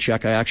from my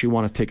check, I actually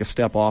want to take a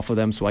step off of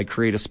them so I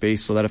create a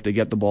space so that if they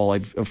get the ball,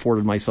 I've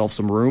afforded myself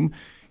some room.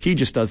 He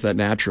just does that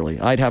naturally.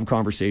 I'd have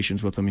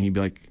conversations with him and he'd be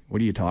like,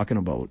 what are you talking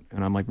about?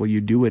 And I'm like, well, you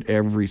do it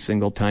every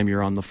single time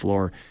you're on the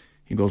floor.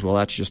 He goes, well,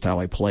 that's just how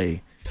I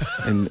play.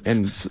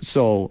 and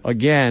so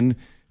again,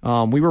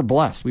 we were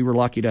blessed. We were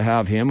lucky to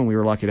have him, and we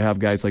were lucky to have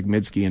guys like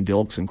Midsky and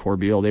Dilks and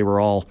Corbeil. They were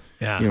all,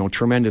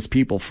 tremendous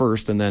people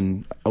first and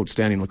then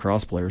outstanding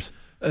lacrosse players.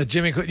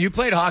 Jimmy, you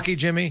played hockey,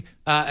 Jimmy,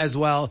 as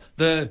well.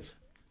 The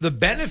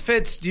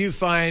benefits do you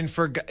find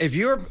for if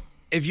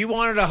you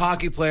wanted a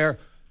hockey player,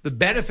 the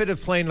benefit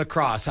of playing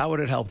lacrosse, how would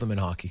it help them in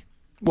hockey?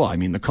 Well, I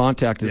mean, the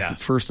contact is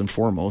first and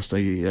foremost.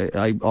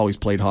 I always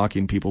played hockey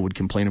and people would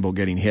complain about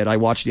getting hit. I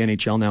watch the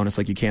NHL now and it's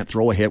like you can't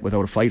throw a hit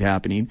without a fight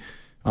happening.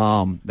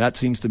 That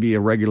seems to be a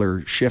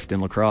regular shift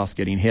in lacrosse,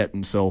 getting hit.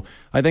 And so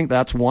I think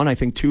that's one. I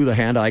think two, the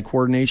hand-eye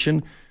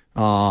coordination.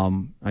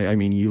 I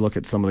mean, you look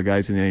at some of the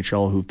guys in the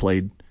NHL who've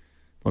played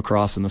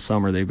lacrosse in the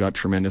summer, they've got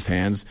tremendous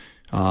hands.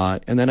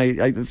 And then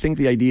I think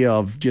the idea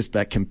of just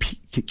that compete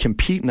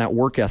and that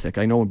work ethic.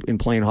 I know in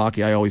playing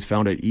hockey, I always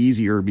found it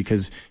easier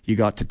because you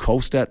got to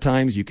coast at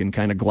times. You can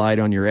kind of glide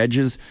on your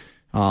edges.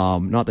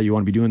 Not that you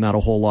want to be doing that a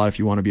whole lot if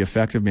you want to be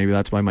effective. Maybe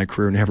that's why my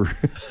career never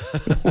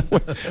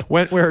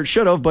went where it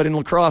should have. But in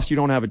lacrosse, you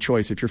don't have a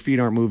choice. If your feet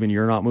aren't moving,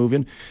 you're not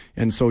moving.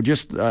 And so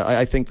just,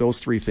 I think those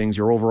three things,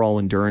 your overall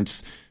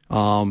endurance.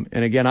 And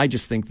again, I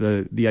just think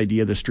the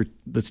idea,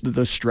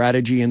 the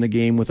strategy in the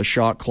game with a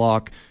shot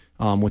clock,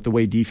 with the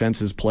way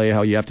defenses play,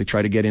 how you have to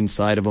try to get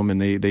inside of them, and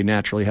they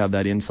naturally have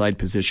that inside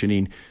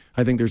positioning.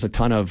 I think there's a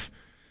ton of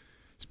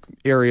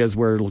areas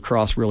where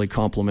lacrosse really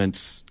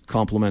complements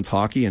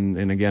hockey.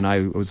 And again,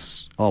 I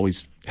was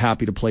always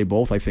happy to play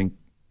both. I think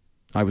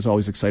I was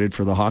always excited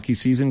for the hockey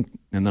season,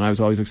 and then I was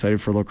always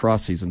excited for the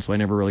lacrosse season. So I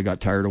never really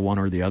got tired of one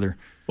or the other.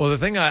 Well, the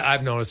thing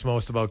I've noticed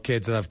most about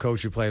kids that I've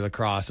coached who play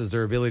lacrosse is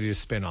their ability to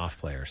spin off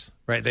players,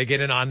 right? They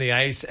get in on the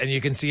ice and you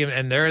can see them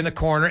and they're in the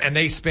corner and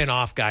they spin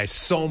off guys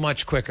so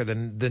much quicker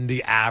than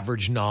the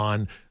average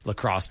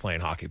non-lacrosse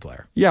playing hockey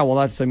player. Yeah, well,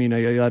 that's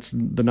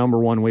the number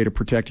one way to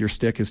protect your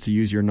stick is to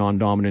use your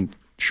non-dominant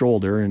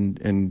shoulder,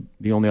 and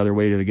the only other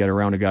way to get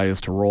around a guy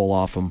is to roll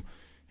off him.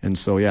 And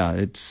so, yeah,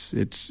 it's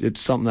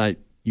something that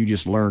you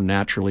just learn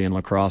naturally in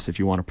lacrosse if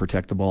you want to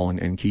protect the ball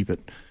and keep it.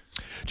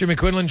 Jimmy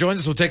Quinlan joins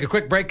us. We'll take a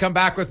quick break, come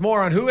back with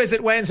more on Who Is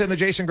It Wednesday and the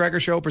Jason Gregor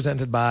Show,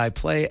 presented by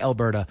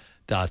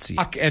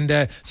PlayAlberta.ca.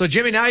 And so,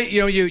 Jimmy, now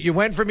you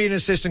went from being an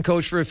assistant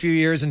coach for a few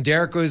years, and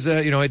Derek was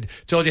had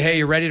told you, hey,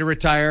 you're ready to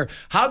retire.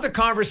 How'd the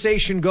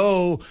conversation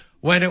go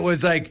when it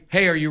was like,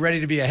 hey, are you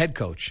ready to be a head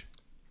coach?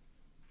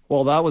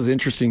 Well, that was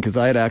interesting because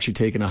I had actually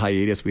taken a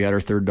hiatus. We had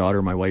our third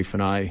daughter, my wife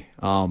and I,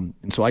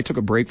 and so I took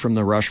a break from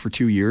the rush for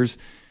 2 years,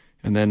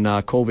 and then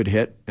COVID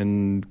hit.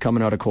 And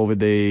coming out of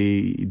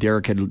COVID,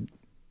 Derek had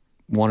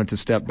wanted to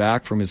step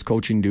back from his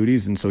coaching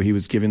duties, and so he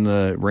was giving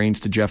the reins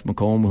to Jeff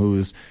McComb, who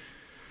was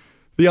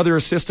the other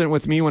assistant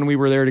with me when we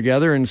were there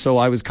together. And so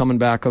I was coming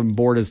back on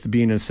board as to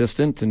being an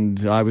assistant,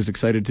 and I was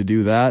excited to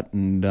do that.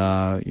 And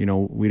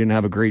we didn't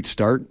have a great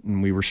start,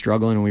 and we were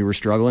struggling,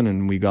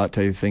 and we got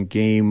to, I think,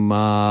 game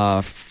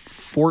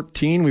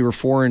 14. We were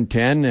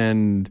 4-10,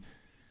 and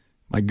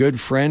my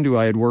good friend who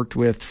I had worked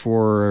with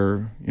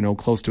for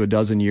close to a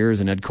dozen years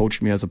and had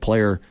coached me as a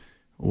player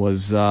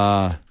was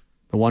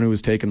the one who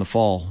was taking the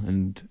fall,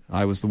 and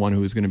I was the one who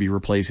was going to be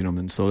replacing him.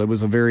 And so it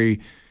was a very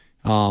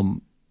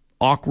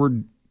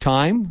awkward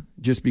time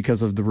just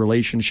because of the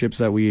relationships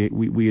that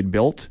we had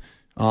built.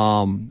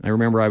 I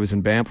remember I was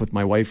in Banff with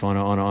my wife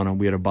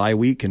we had a bye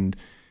week, and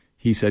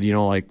he said,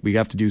 like, we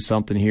have to do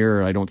something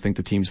here. I don't think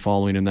the team's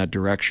following in that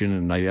direction,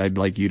 and I'd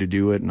like you to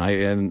do it.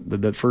 And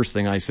the first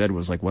thing I said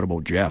was like, what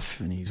about Jeff?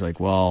 And he's like,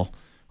 well,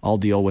 I'll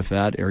deal with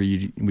that.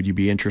 Would you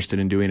be interested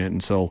in doing it?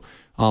 And so,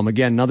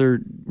 again,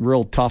 another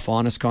real tough,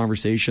 honest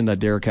conversation that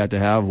Derek had to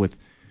have with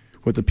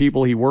the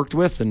people he worked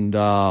with. And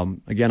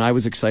again, I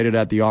was excited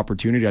at the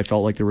opportunity. I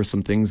felt like there were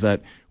some things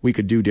that we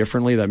could do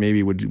differently that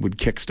maybe would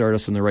kickstart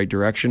us in the right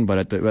direction.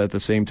 But at the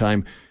same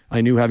time, I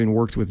knew, having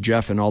worked with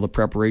Jeff and all the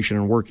preparation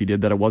and work he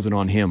did, that it wasn't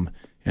on him.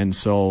 And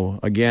so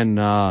again,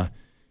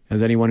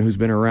 as anyone who's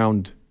been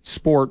around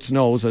sports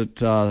knows,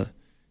 that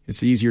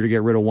it's easier to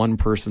get rid of one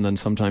person than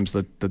sometimes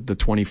the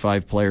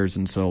 25 players.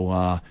 And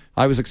so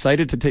I was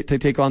excited to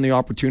take on the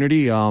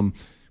opportunity,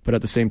 but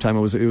at the same time, it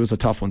was a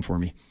tough one for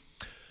me.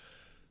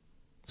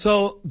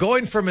 So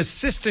going from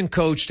assistant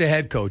coach to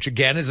head coach,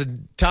 again, is a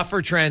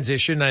tougher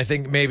transition. I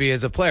think maybe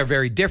as a player,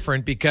 very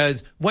different,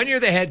 because when you're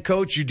the head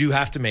coach, you do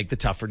have to make the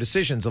tougher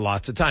decisions a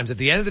lot of times. At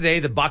the end of the day,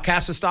 the buck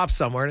has to stop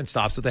somewhere, and it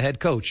stops with the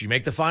head coach. You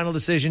make the final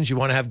decisions. You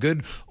want to have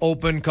good,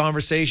 open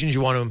conversations.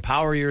 You want to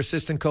empower your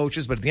assistant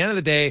coaches. But at the end of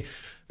the day,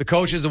 the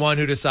coach is the one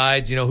who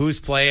decides,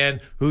 who's playing,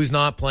 who's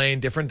not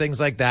playing, different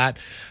things like that.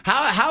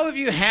 How have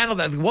you handled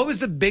that? What was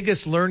the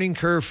biggest learning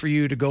curve for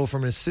you to go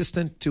from an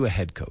assistant to a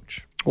head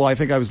coach? Well, I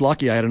think I was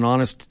lucky. I had an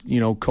honest,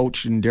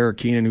 coach in Derek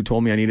Keenan who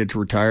told me I needed to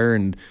retire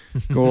and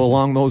go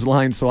along those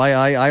lines. So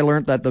I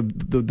learned that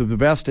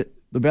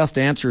the best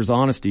answer is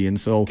honesty. And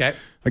so,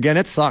 Again,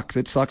 it sucks.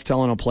 It sucks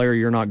telling a player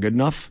you're not good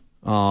enough,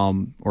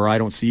 or I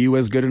don't see you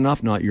as good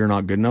enough. Not you're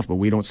not good enough, but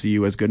we don't see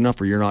you as good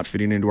enough, or you're not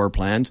fitting into our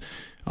plans.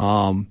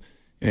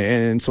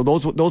 And so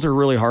those are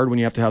really hard when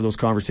you have to have those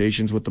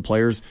conversations with the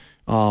players.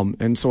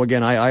 And so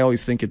again, I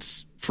always think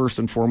it's first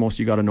and foremost,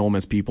 you got to know them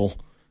as people.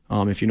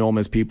 If you know them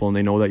as people and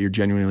they know that you're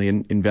genuinely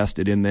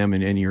invested in them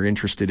and you're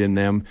interested in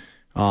them,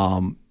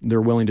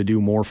 they're willing to do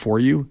more for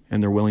you,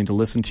 and they're willing to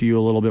listen to you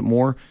a little bit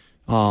more.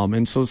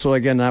 And so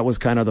again, that was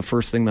kind of the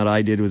first thing that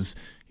I did was,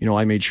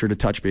 I made sure to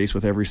touch base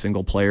with every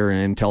single player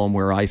and tell them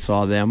where I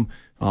saw them,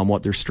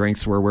 what their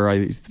strengths were, where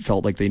I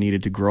felt like they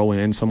needed to grow.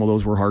 And some of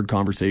those were hard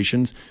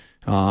conversations.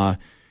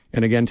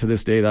 And again, to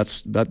this day,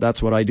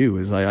 that's what I do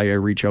is I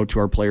reach out to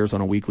our players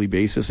on a weekly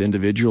basis,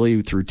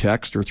 individually through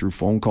text or through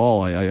phone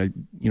call. I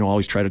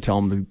always try to tell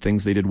them the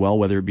things they did well,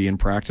 whether it be in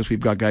practice. We've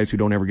got guys who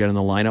don't ever get in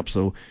the lineup,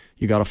 so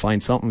you got to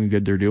find something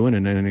good they're doing.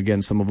 And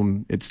again, some of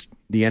them, it's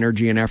the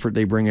energy and effort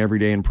they bring every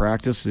day in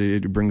practice.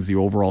 It brings the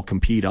overall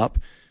compete up.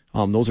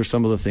 Those are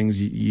some of the things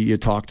you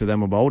talk to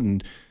them about.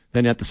 And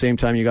then at the same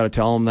time, you got to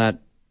tell them that,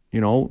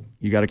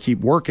 you got to keep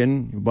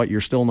working, but you're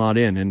still not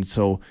in. And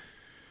so,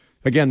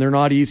 again, they're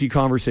not easy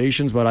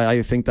conversations, but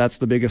I think that's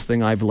the biggest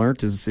thing I've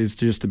learned is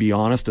just to be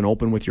honest and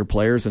open with your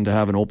players and to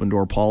have an open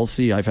door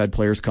policy. I've had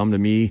players come to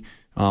me,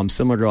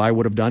 similar to I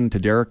would have done to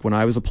Derek when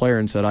I was a player,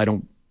 and said, I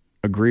don't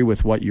agree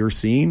with what you're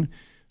seeing.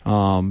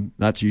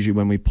 That's usually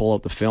when we pull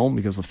out the film,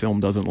 because the film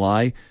doesn't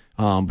lie.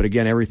 But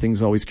again,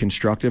 everything's always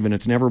constructive, and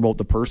it's never about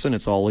the person.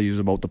 It's always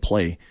about the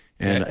play.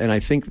 And I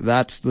think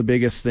that's the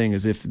biggest thing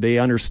is if they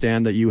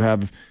understand that you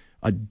have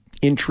an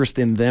interest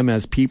in them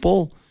as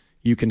people,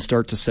 you can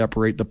start to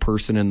separate the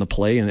person and the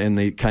play, and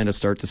they kind of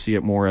start to see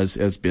it more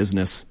as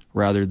business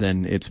rather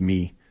than it's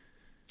me.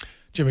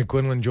 Jimmy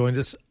Quinlan joins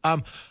us.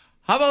 How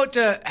about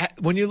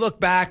when you look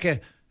back,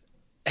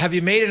 have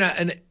you made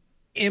an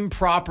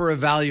improper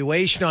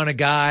evaluation on a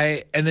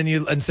guy and then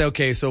you say,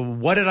 okay, so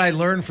what did I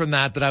learn from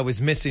that I was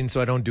missing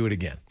so I don't do it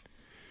again?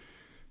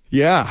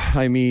 Yeah,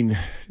 I mean,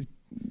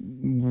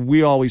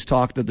 we always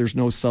talk that there's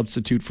no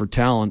substitute for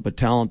talent, but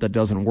talent that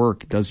doesn't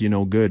work does you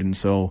no good. And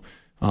so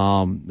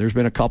there's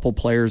been a couple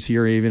players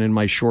here, even in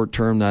my short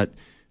term, that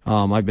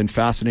I've been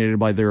fascinated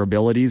by their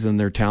abilities and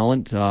their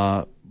talent.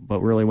 But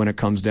really, when it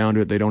comes down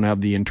to it, they don't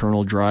have the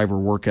internal drive or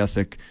work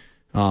ethic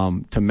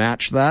to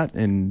match that.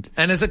 And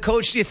as a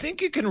coach, do you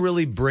think you can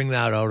really bring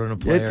that out in a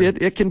player?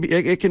 It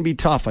can be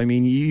tough. I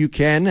mean, you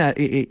can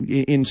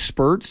in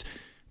spurts,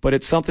 but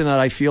it's something that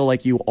I feel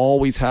like you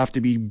always have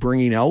to be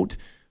bringing out.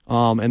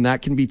 And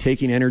that can be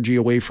taking energy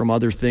away from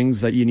other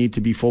things that you need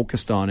to be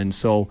focused on. And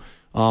so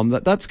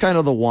that's kind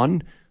of the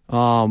one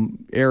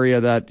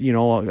area that,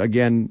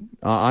 again,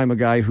 I'm a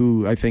guy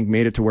who I think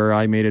made it to where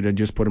I made it and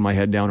just putting my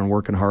head down and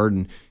working hard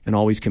and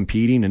always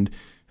competing. And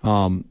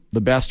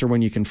the best are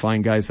when you can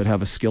find guys that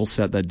have a skill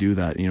set that do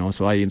that.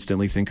 So I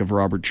instantly think of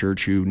Robert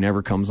Church, who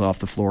never comes off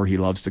the floor. He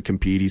loves to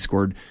compete. He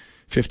scored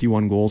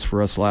 51 goals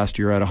for us last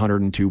year at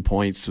 102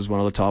 points, was one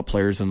of the top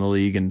players in the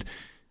league. And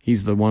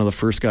he's one of the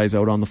first guys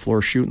out on the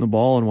floor shooting the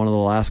ball and one of the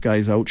last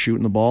guys out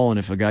shooting the ball. And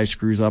if a guy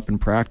screws up in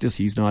practice,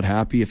 he's not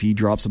happy. If he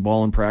drops a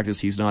ball in practice,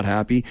 he's not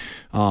happy.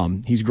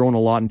 He's grown a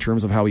lot in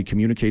terms of how he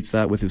communicates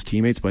that with his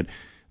teammates, but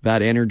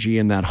that energy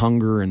and that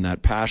hunger and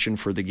that passion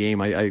for the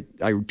game, I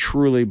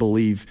truly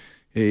believe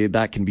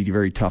that can be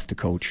very tough to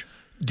coach.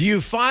 Do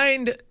you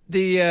find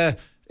being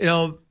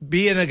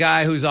a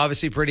guy who's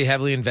obviously pretty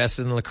heavily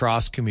invested in the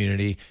lacrosse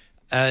community,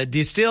 Do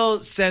you still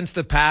sense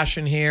the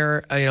passion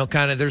here?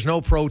 Kind of, there's no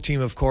pro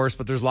team, of course,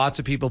 but there's lots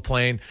of people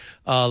playing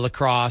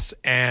lacrosse,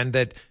 and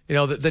that,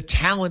 the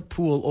talent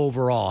pool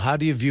overall. How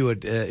do you view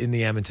it in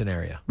the Edmonton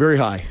area? Very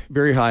high,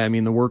 very high. I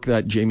mean, the work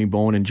that Jamie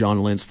Bowen and John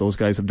Lintz, those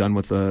guys have done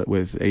with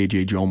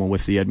AJ Joma,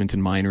 with the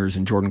Edmonton Miners,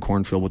 and Jordan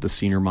Cornfield with the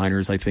senior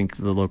minors. I think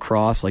the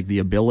lacrosse, like the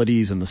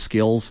abilities and the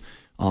skills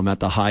at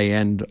the high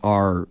end,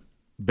 are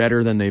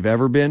better than they've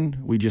ever been.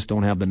 We just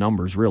don't have the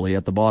numbers really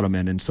at the bottom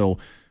end, and so.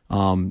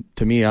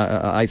 To me,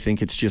 I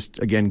think it's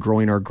just, again,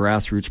 growing our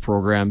grassroots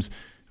programs,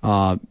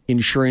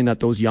 ensuring that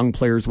those young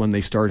players, when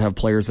they start, have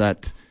players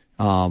that,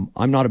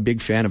 I'm not a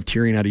big fan of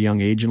tiering at a young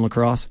age in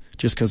lacrosse,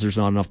 just because there's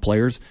not enough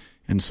players.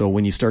 And so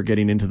when you start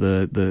getting into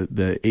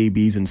the A,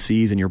 Bs, and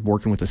Cs, and you're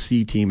working with a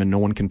C team and no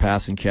one can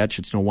pass and catch,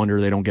 it's no wonder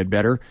they don't get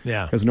better.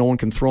 Yeah. Because no one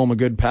can throw them a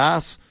good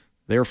pass,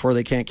 therefore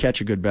they can't catch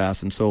a good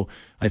pass. And so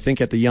I think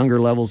at the younger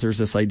levels, there's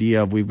this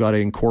idea of we've got to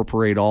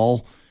incorporate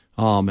all.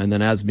 And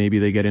then as maybe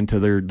they get into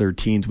their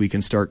teens, we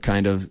can start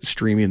kind of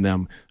streaming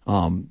them.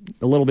 A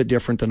little bit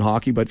different than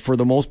hockey, but for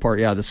the most part,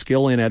 yeah, the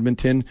skill in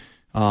Edmonton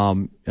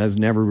has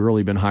never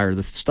really been higher.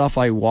 The stuff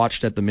I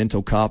watched at the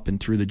Minto Cup and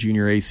through the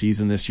Junior A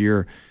season this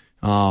year,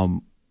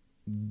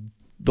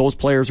 those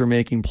players are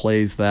making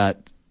plays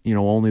that,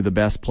 only the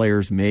best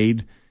players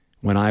made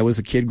when I was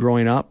a kid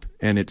growing up,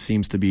 and it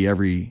seems to be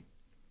every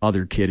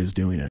other kid is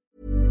doing it.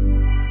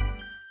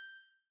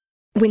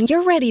 When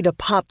you're ready to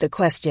pop the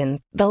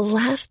question, the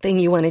last thing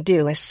you want to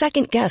do is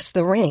second-guess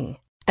the ring.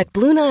 At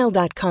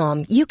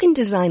BlueNile.com, you can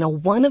design a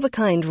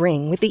one-of-a-kind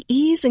ring with the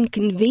ease and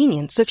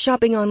convenience of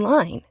shopping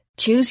online.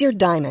 Choose your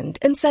diamond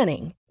and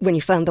setting. When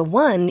you find the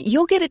one,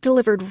 you'll get it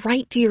delivered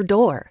right to your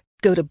door.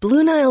 Go to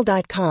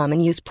BlueNile.com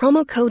and use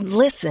promo code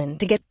LISTEN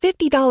to get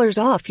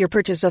 $50 off your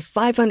purchase of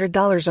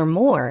 $500 or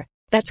more.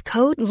 That's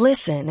code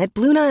LISTEN at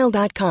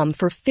BlueNile.com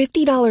for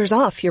 $50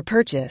 off your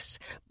purchase.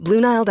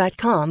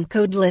 BlueNile.com,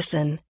 code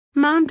LISTEN.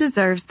 Mom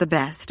deserves the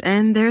best,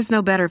 and there's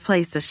no better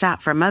place to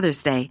shop for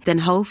Mother's Day than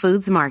Whole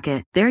Foods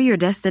Market. They're your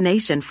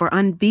destination for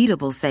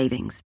unbeatable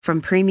savings, from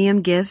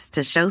premium gifts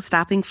to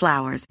show-stopping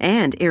flowers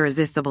and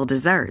irresistible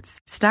desserts.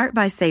 Start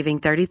by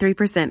saving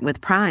 33% with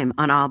Prime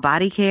on all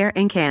body care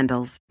and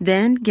candles.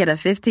 Then get a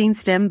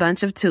 15-stem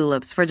bunch of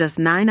tulips for just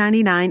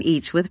 $9.99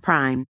 each with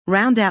Prime.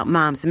 Round out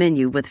Mom's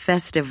menu with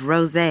festive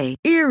rosé,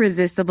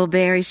 irresistible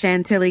berry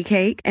chantilly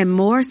cake, and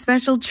more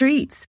special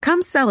treats.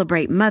 Come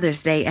celebrate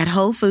Mother's Day at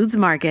Whole Foods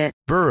Market.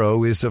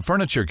 Burrow is a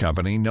furniture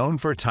company known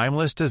for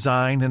timeless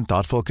design and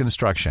thoughtful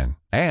construction,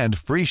 and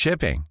free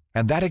shipping,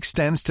 and that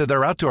extends to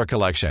their outdoor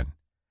collection.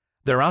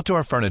 Their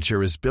outdoor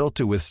furniture is built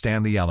to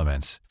withstand the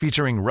elements,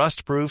 featuring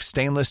rust-proof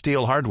stainless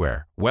steel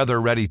hardware,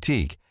 weather-ready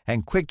teak,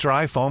 and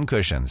quick-dry foam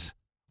cushions.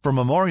 For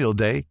Memorial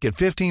Day, get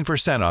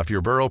 15% off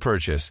your Burrow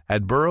purchase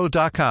at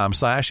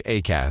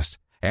burrow.com/ACAST,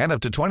 and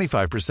up to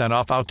 25%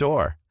 off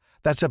outdoor.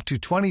 That's up to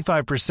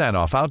 25%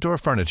 off outdoor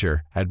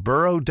furniture at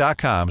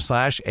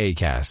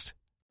burrow.com/ACAST.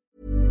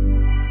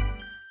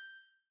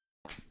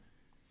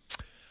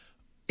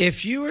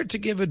 If you were to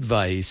give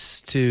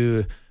advice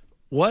to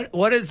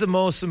what is the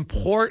most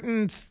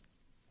important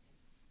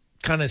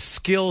kind of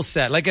skill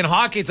set? Like in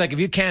hockey, it's like if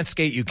you can't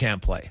skate, you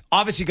can't play.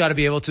 Obviously, you got to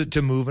be able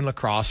to move in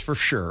lacrosse for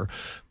sure.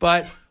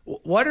 But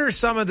what are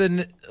some of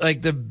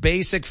the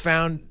basic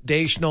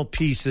foundational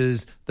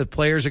pieces that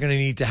players are going to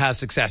need to have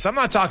success? I'm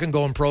not talking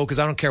going pro, because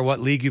I don't care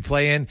what league you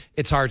play in.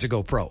 It's hard to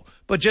go pro.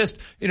 But just,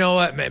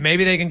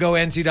 maybe they can go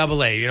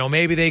NCAA,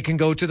 maybe they can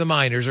go to the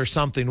minors or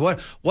something. What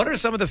are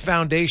some of the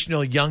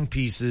foundational young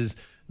pieces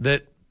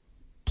that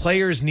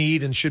players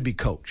need and should be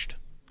coached?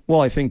 Well,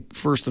 I think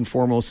first and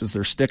foremost is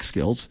their stick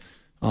skills.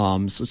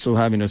 So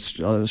having a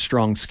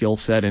strong skill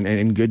set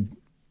and good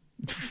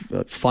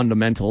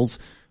fundamentals.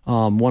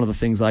 One of the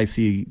things I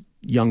see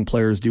young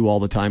players do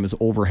all the time is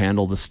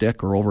overhandle the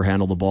stick or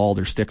overhandle the ball.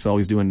 Their stick's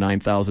always doing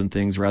 9,000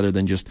 things rather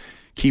than just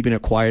keeping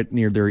it quiet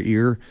near their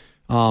ear.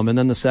 And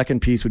then the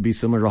second piece would be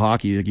similar to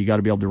hockey. Like, you got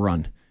to be able to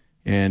run.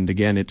 And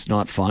again, it's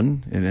not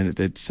fun, and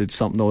it's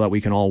something though that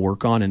we can all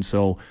work on. And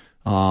so,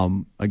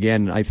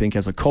 again, I think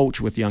as a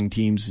coach with young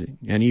teams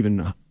and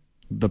even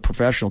the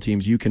professional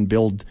teams, you can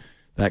build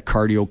that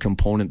cardio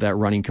component, that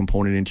running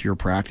component into your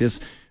practice.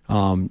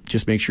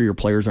 Just make sure your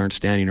players aren't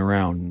standing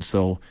around. And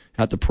so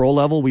at the pro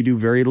level, we do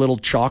very little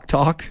chalk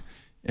talk.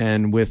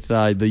 And with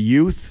the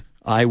youth,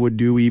 I would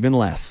do even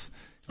less.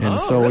 And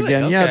really?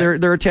 Again, Okay. yeah,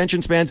 their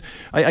attention spans.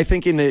 I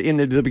think in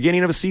the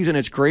beginning of a season,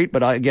 it's great.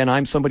 But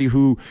I'm somebody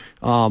who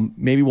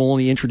maybe will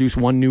only introduce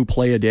one new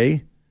play a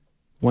day,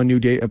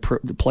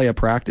 play a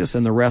practice,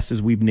 and the rest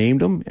is we've named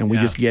them and we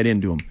just get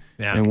into them.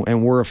 Yeah.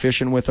 And we're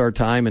efficient with our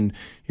time. And,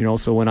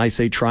 so when I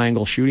say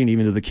triangle shooting,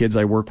 even to the kids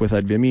I work with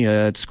at Vimy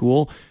at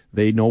school,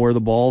 they know where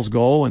the balls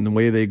go and the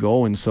way they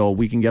go. And so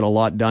we can get a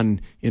lot done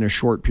in a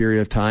short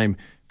period of time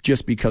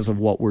just because of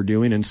what we're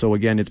doing. And so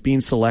again, it's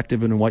being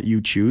selective in what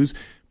you choose.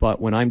 But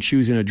when I'm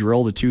choosing a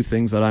drill, the two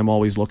things that I'm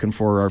always looking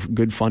for are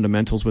good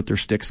fundamentals with their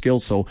stick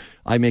skills. So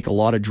I make a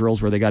lot of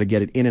drills where they got to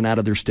get it in and out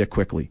of their stick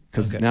quickly.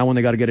 Because now when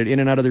they got to get it in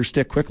and out of their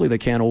stick quickly, they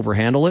can't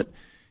overhandle it.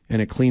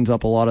 and it cleans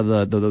up a lot of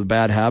the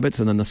bad habits.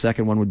 And then the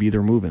second one would be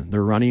they're moving,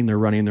 they're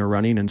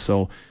running. And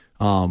so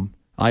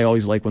I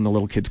always like when the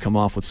little kids come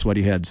off with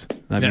sweaty heads.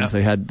 That means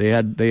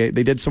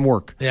they did some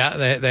work.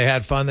 Yeah, they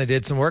had fun. They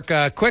did some work.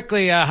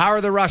 Quickly, how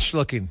are the Rush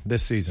looking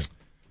this season?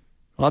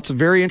 Well, that's a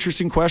very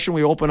interesting question.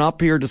 We open up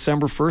here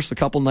December 1st, a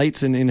couple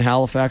nights in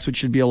Halifax, which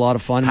should be a lot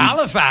of fun.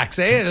 Halifax,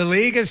 the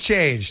league has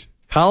changed.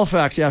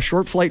 Halifax, yeah,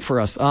 short flight for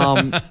us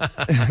on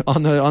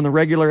the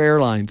regular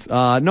airlines.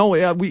 I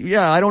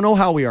don't know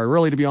how we are,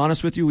 really, to be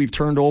honest with you. We've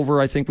turned over,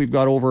 I think we've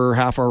got over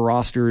half our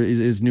roster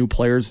is new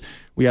players.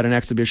 We had an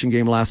exhibition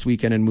game last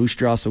weekend in Moose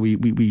Jaw, so we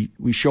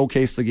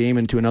showcased the game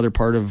into another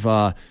part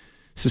of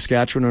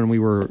Saskatchewan, and we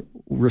were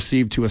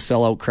received to a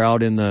sellout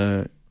crowd in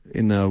the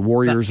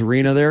Warriors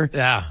arena there.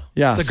 Yeah.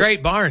 It's a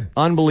great barn.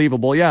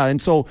 Unbelievable. Yeah.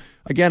 And so,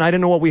 again, I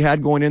didn't know what we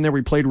had going in there.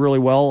 We played really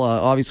well.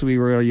 Obviously, we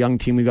were a young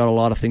team. We got a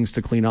lot of things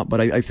to clean up.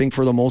 But I think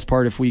for the most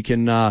part, if we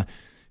can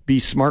be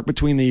smart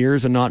between the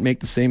years and not make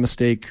the same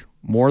mistake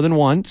more than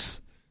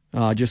once,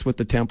 just with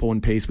the tempo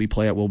and pace we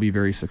play at, we'll be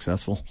very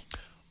successful.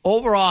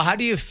 Overall, how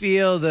do you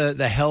feel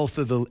the health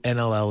of the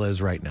NLL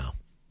is right now?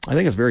 I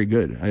think it's very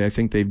good. I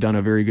think they've done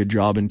a very good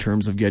job in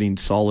terms of getting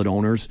solid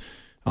owners.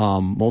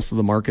 Most of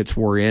the markets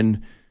we're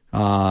in,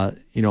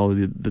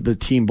 the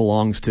team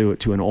belongs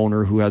to an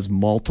owner who has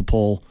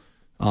multiple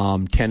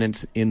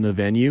tenants in the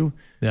venue.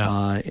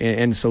 Yeah.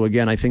 And so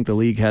again, I think the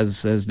league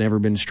has never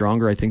been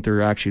stronger. I think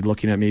they're actually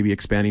looking at maybe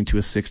expanding to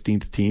a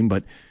 16th team,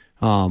 but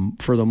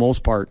for the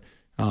most part,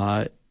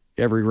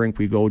 every rink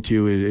we go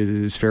to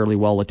is fairly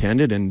well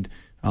attended, and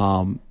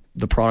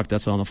the product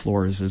that's on the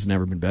floor has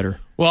never been better.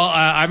 Well,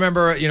 I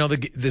remember,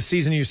 the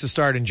season used to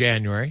start in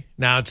January.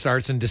 Now it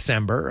starts in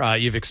December.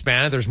 You've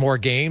expanded. There's more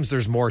games.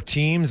 There's more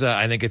teams.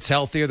 I think it's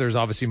healthier. There's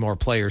obviously more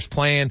players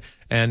playing.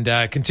 And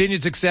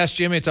continued success,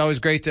 Jimmy. It's always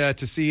great to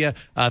see you.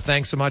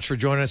 Thanks so much for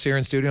joining us here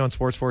in studio on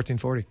Sports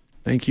 1440.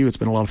 Thank you. It's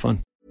been a lot of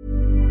fun.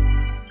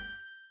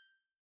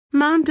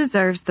 Mom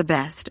deserves the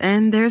best,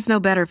 and there's no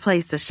better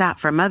place to shop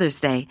for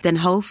Mother's Day than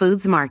Whole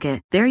Foods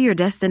Market. They're your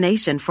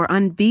destination for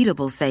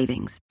unbeatable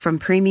savings, from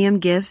premium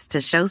gifts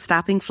to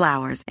show-stopping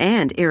flowers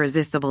and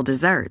irresistible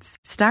desserts.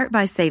 Start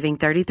by saving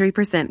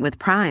 33% with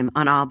Prime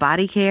on all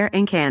body care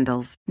and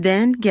candles.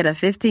 Then get a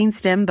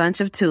 15-stem bunch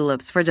of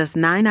tulips for just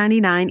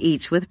 $9.99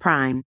 each with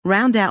Prime.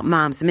 Round out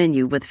Mom's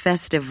menu with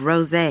festive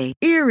rosé,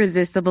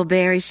 irresistible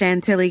berry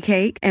chantilly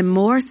cake, and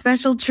more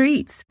special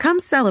treats. Come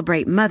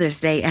celebrate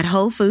Mother's Day at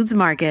Whole Foods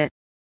Market.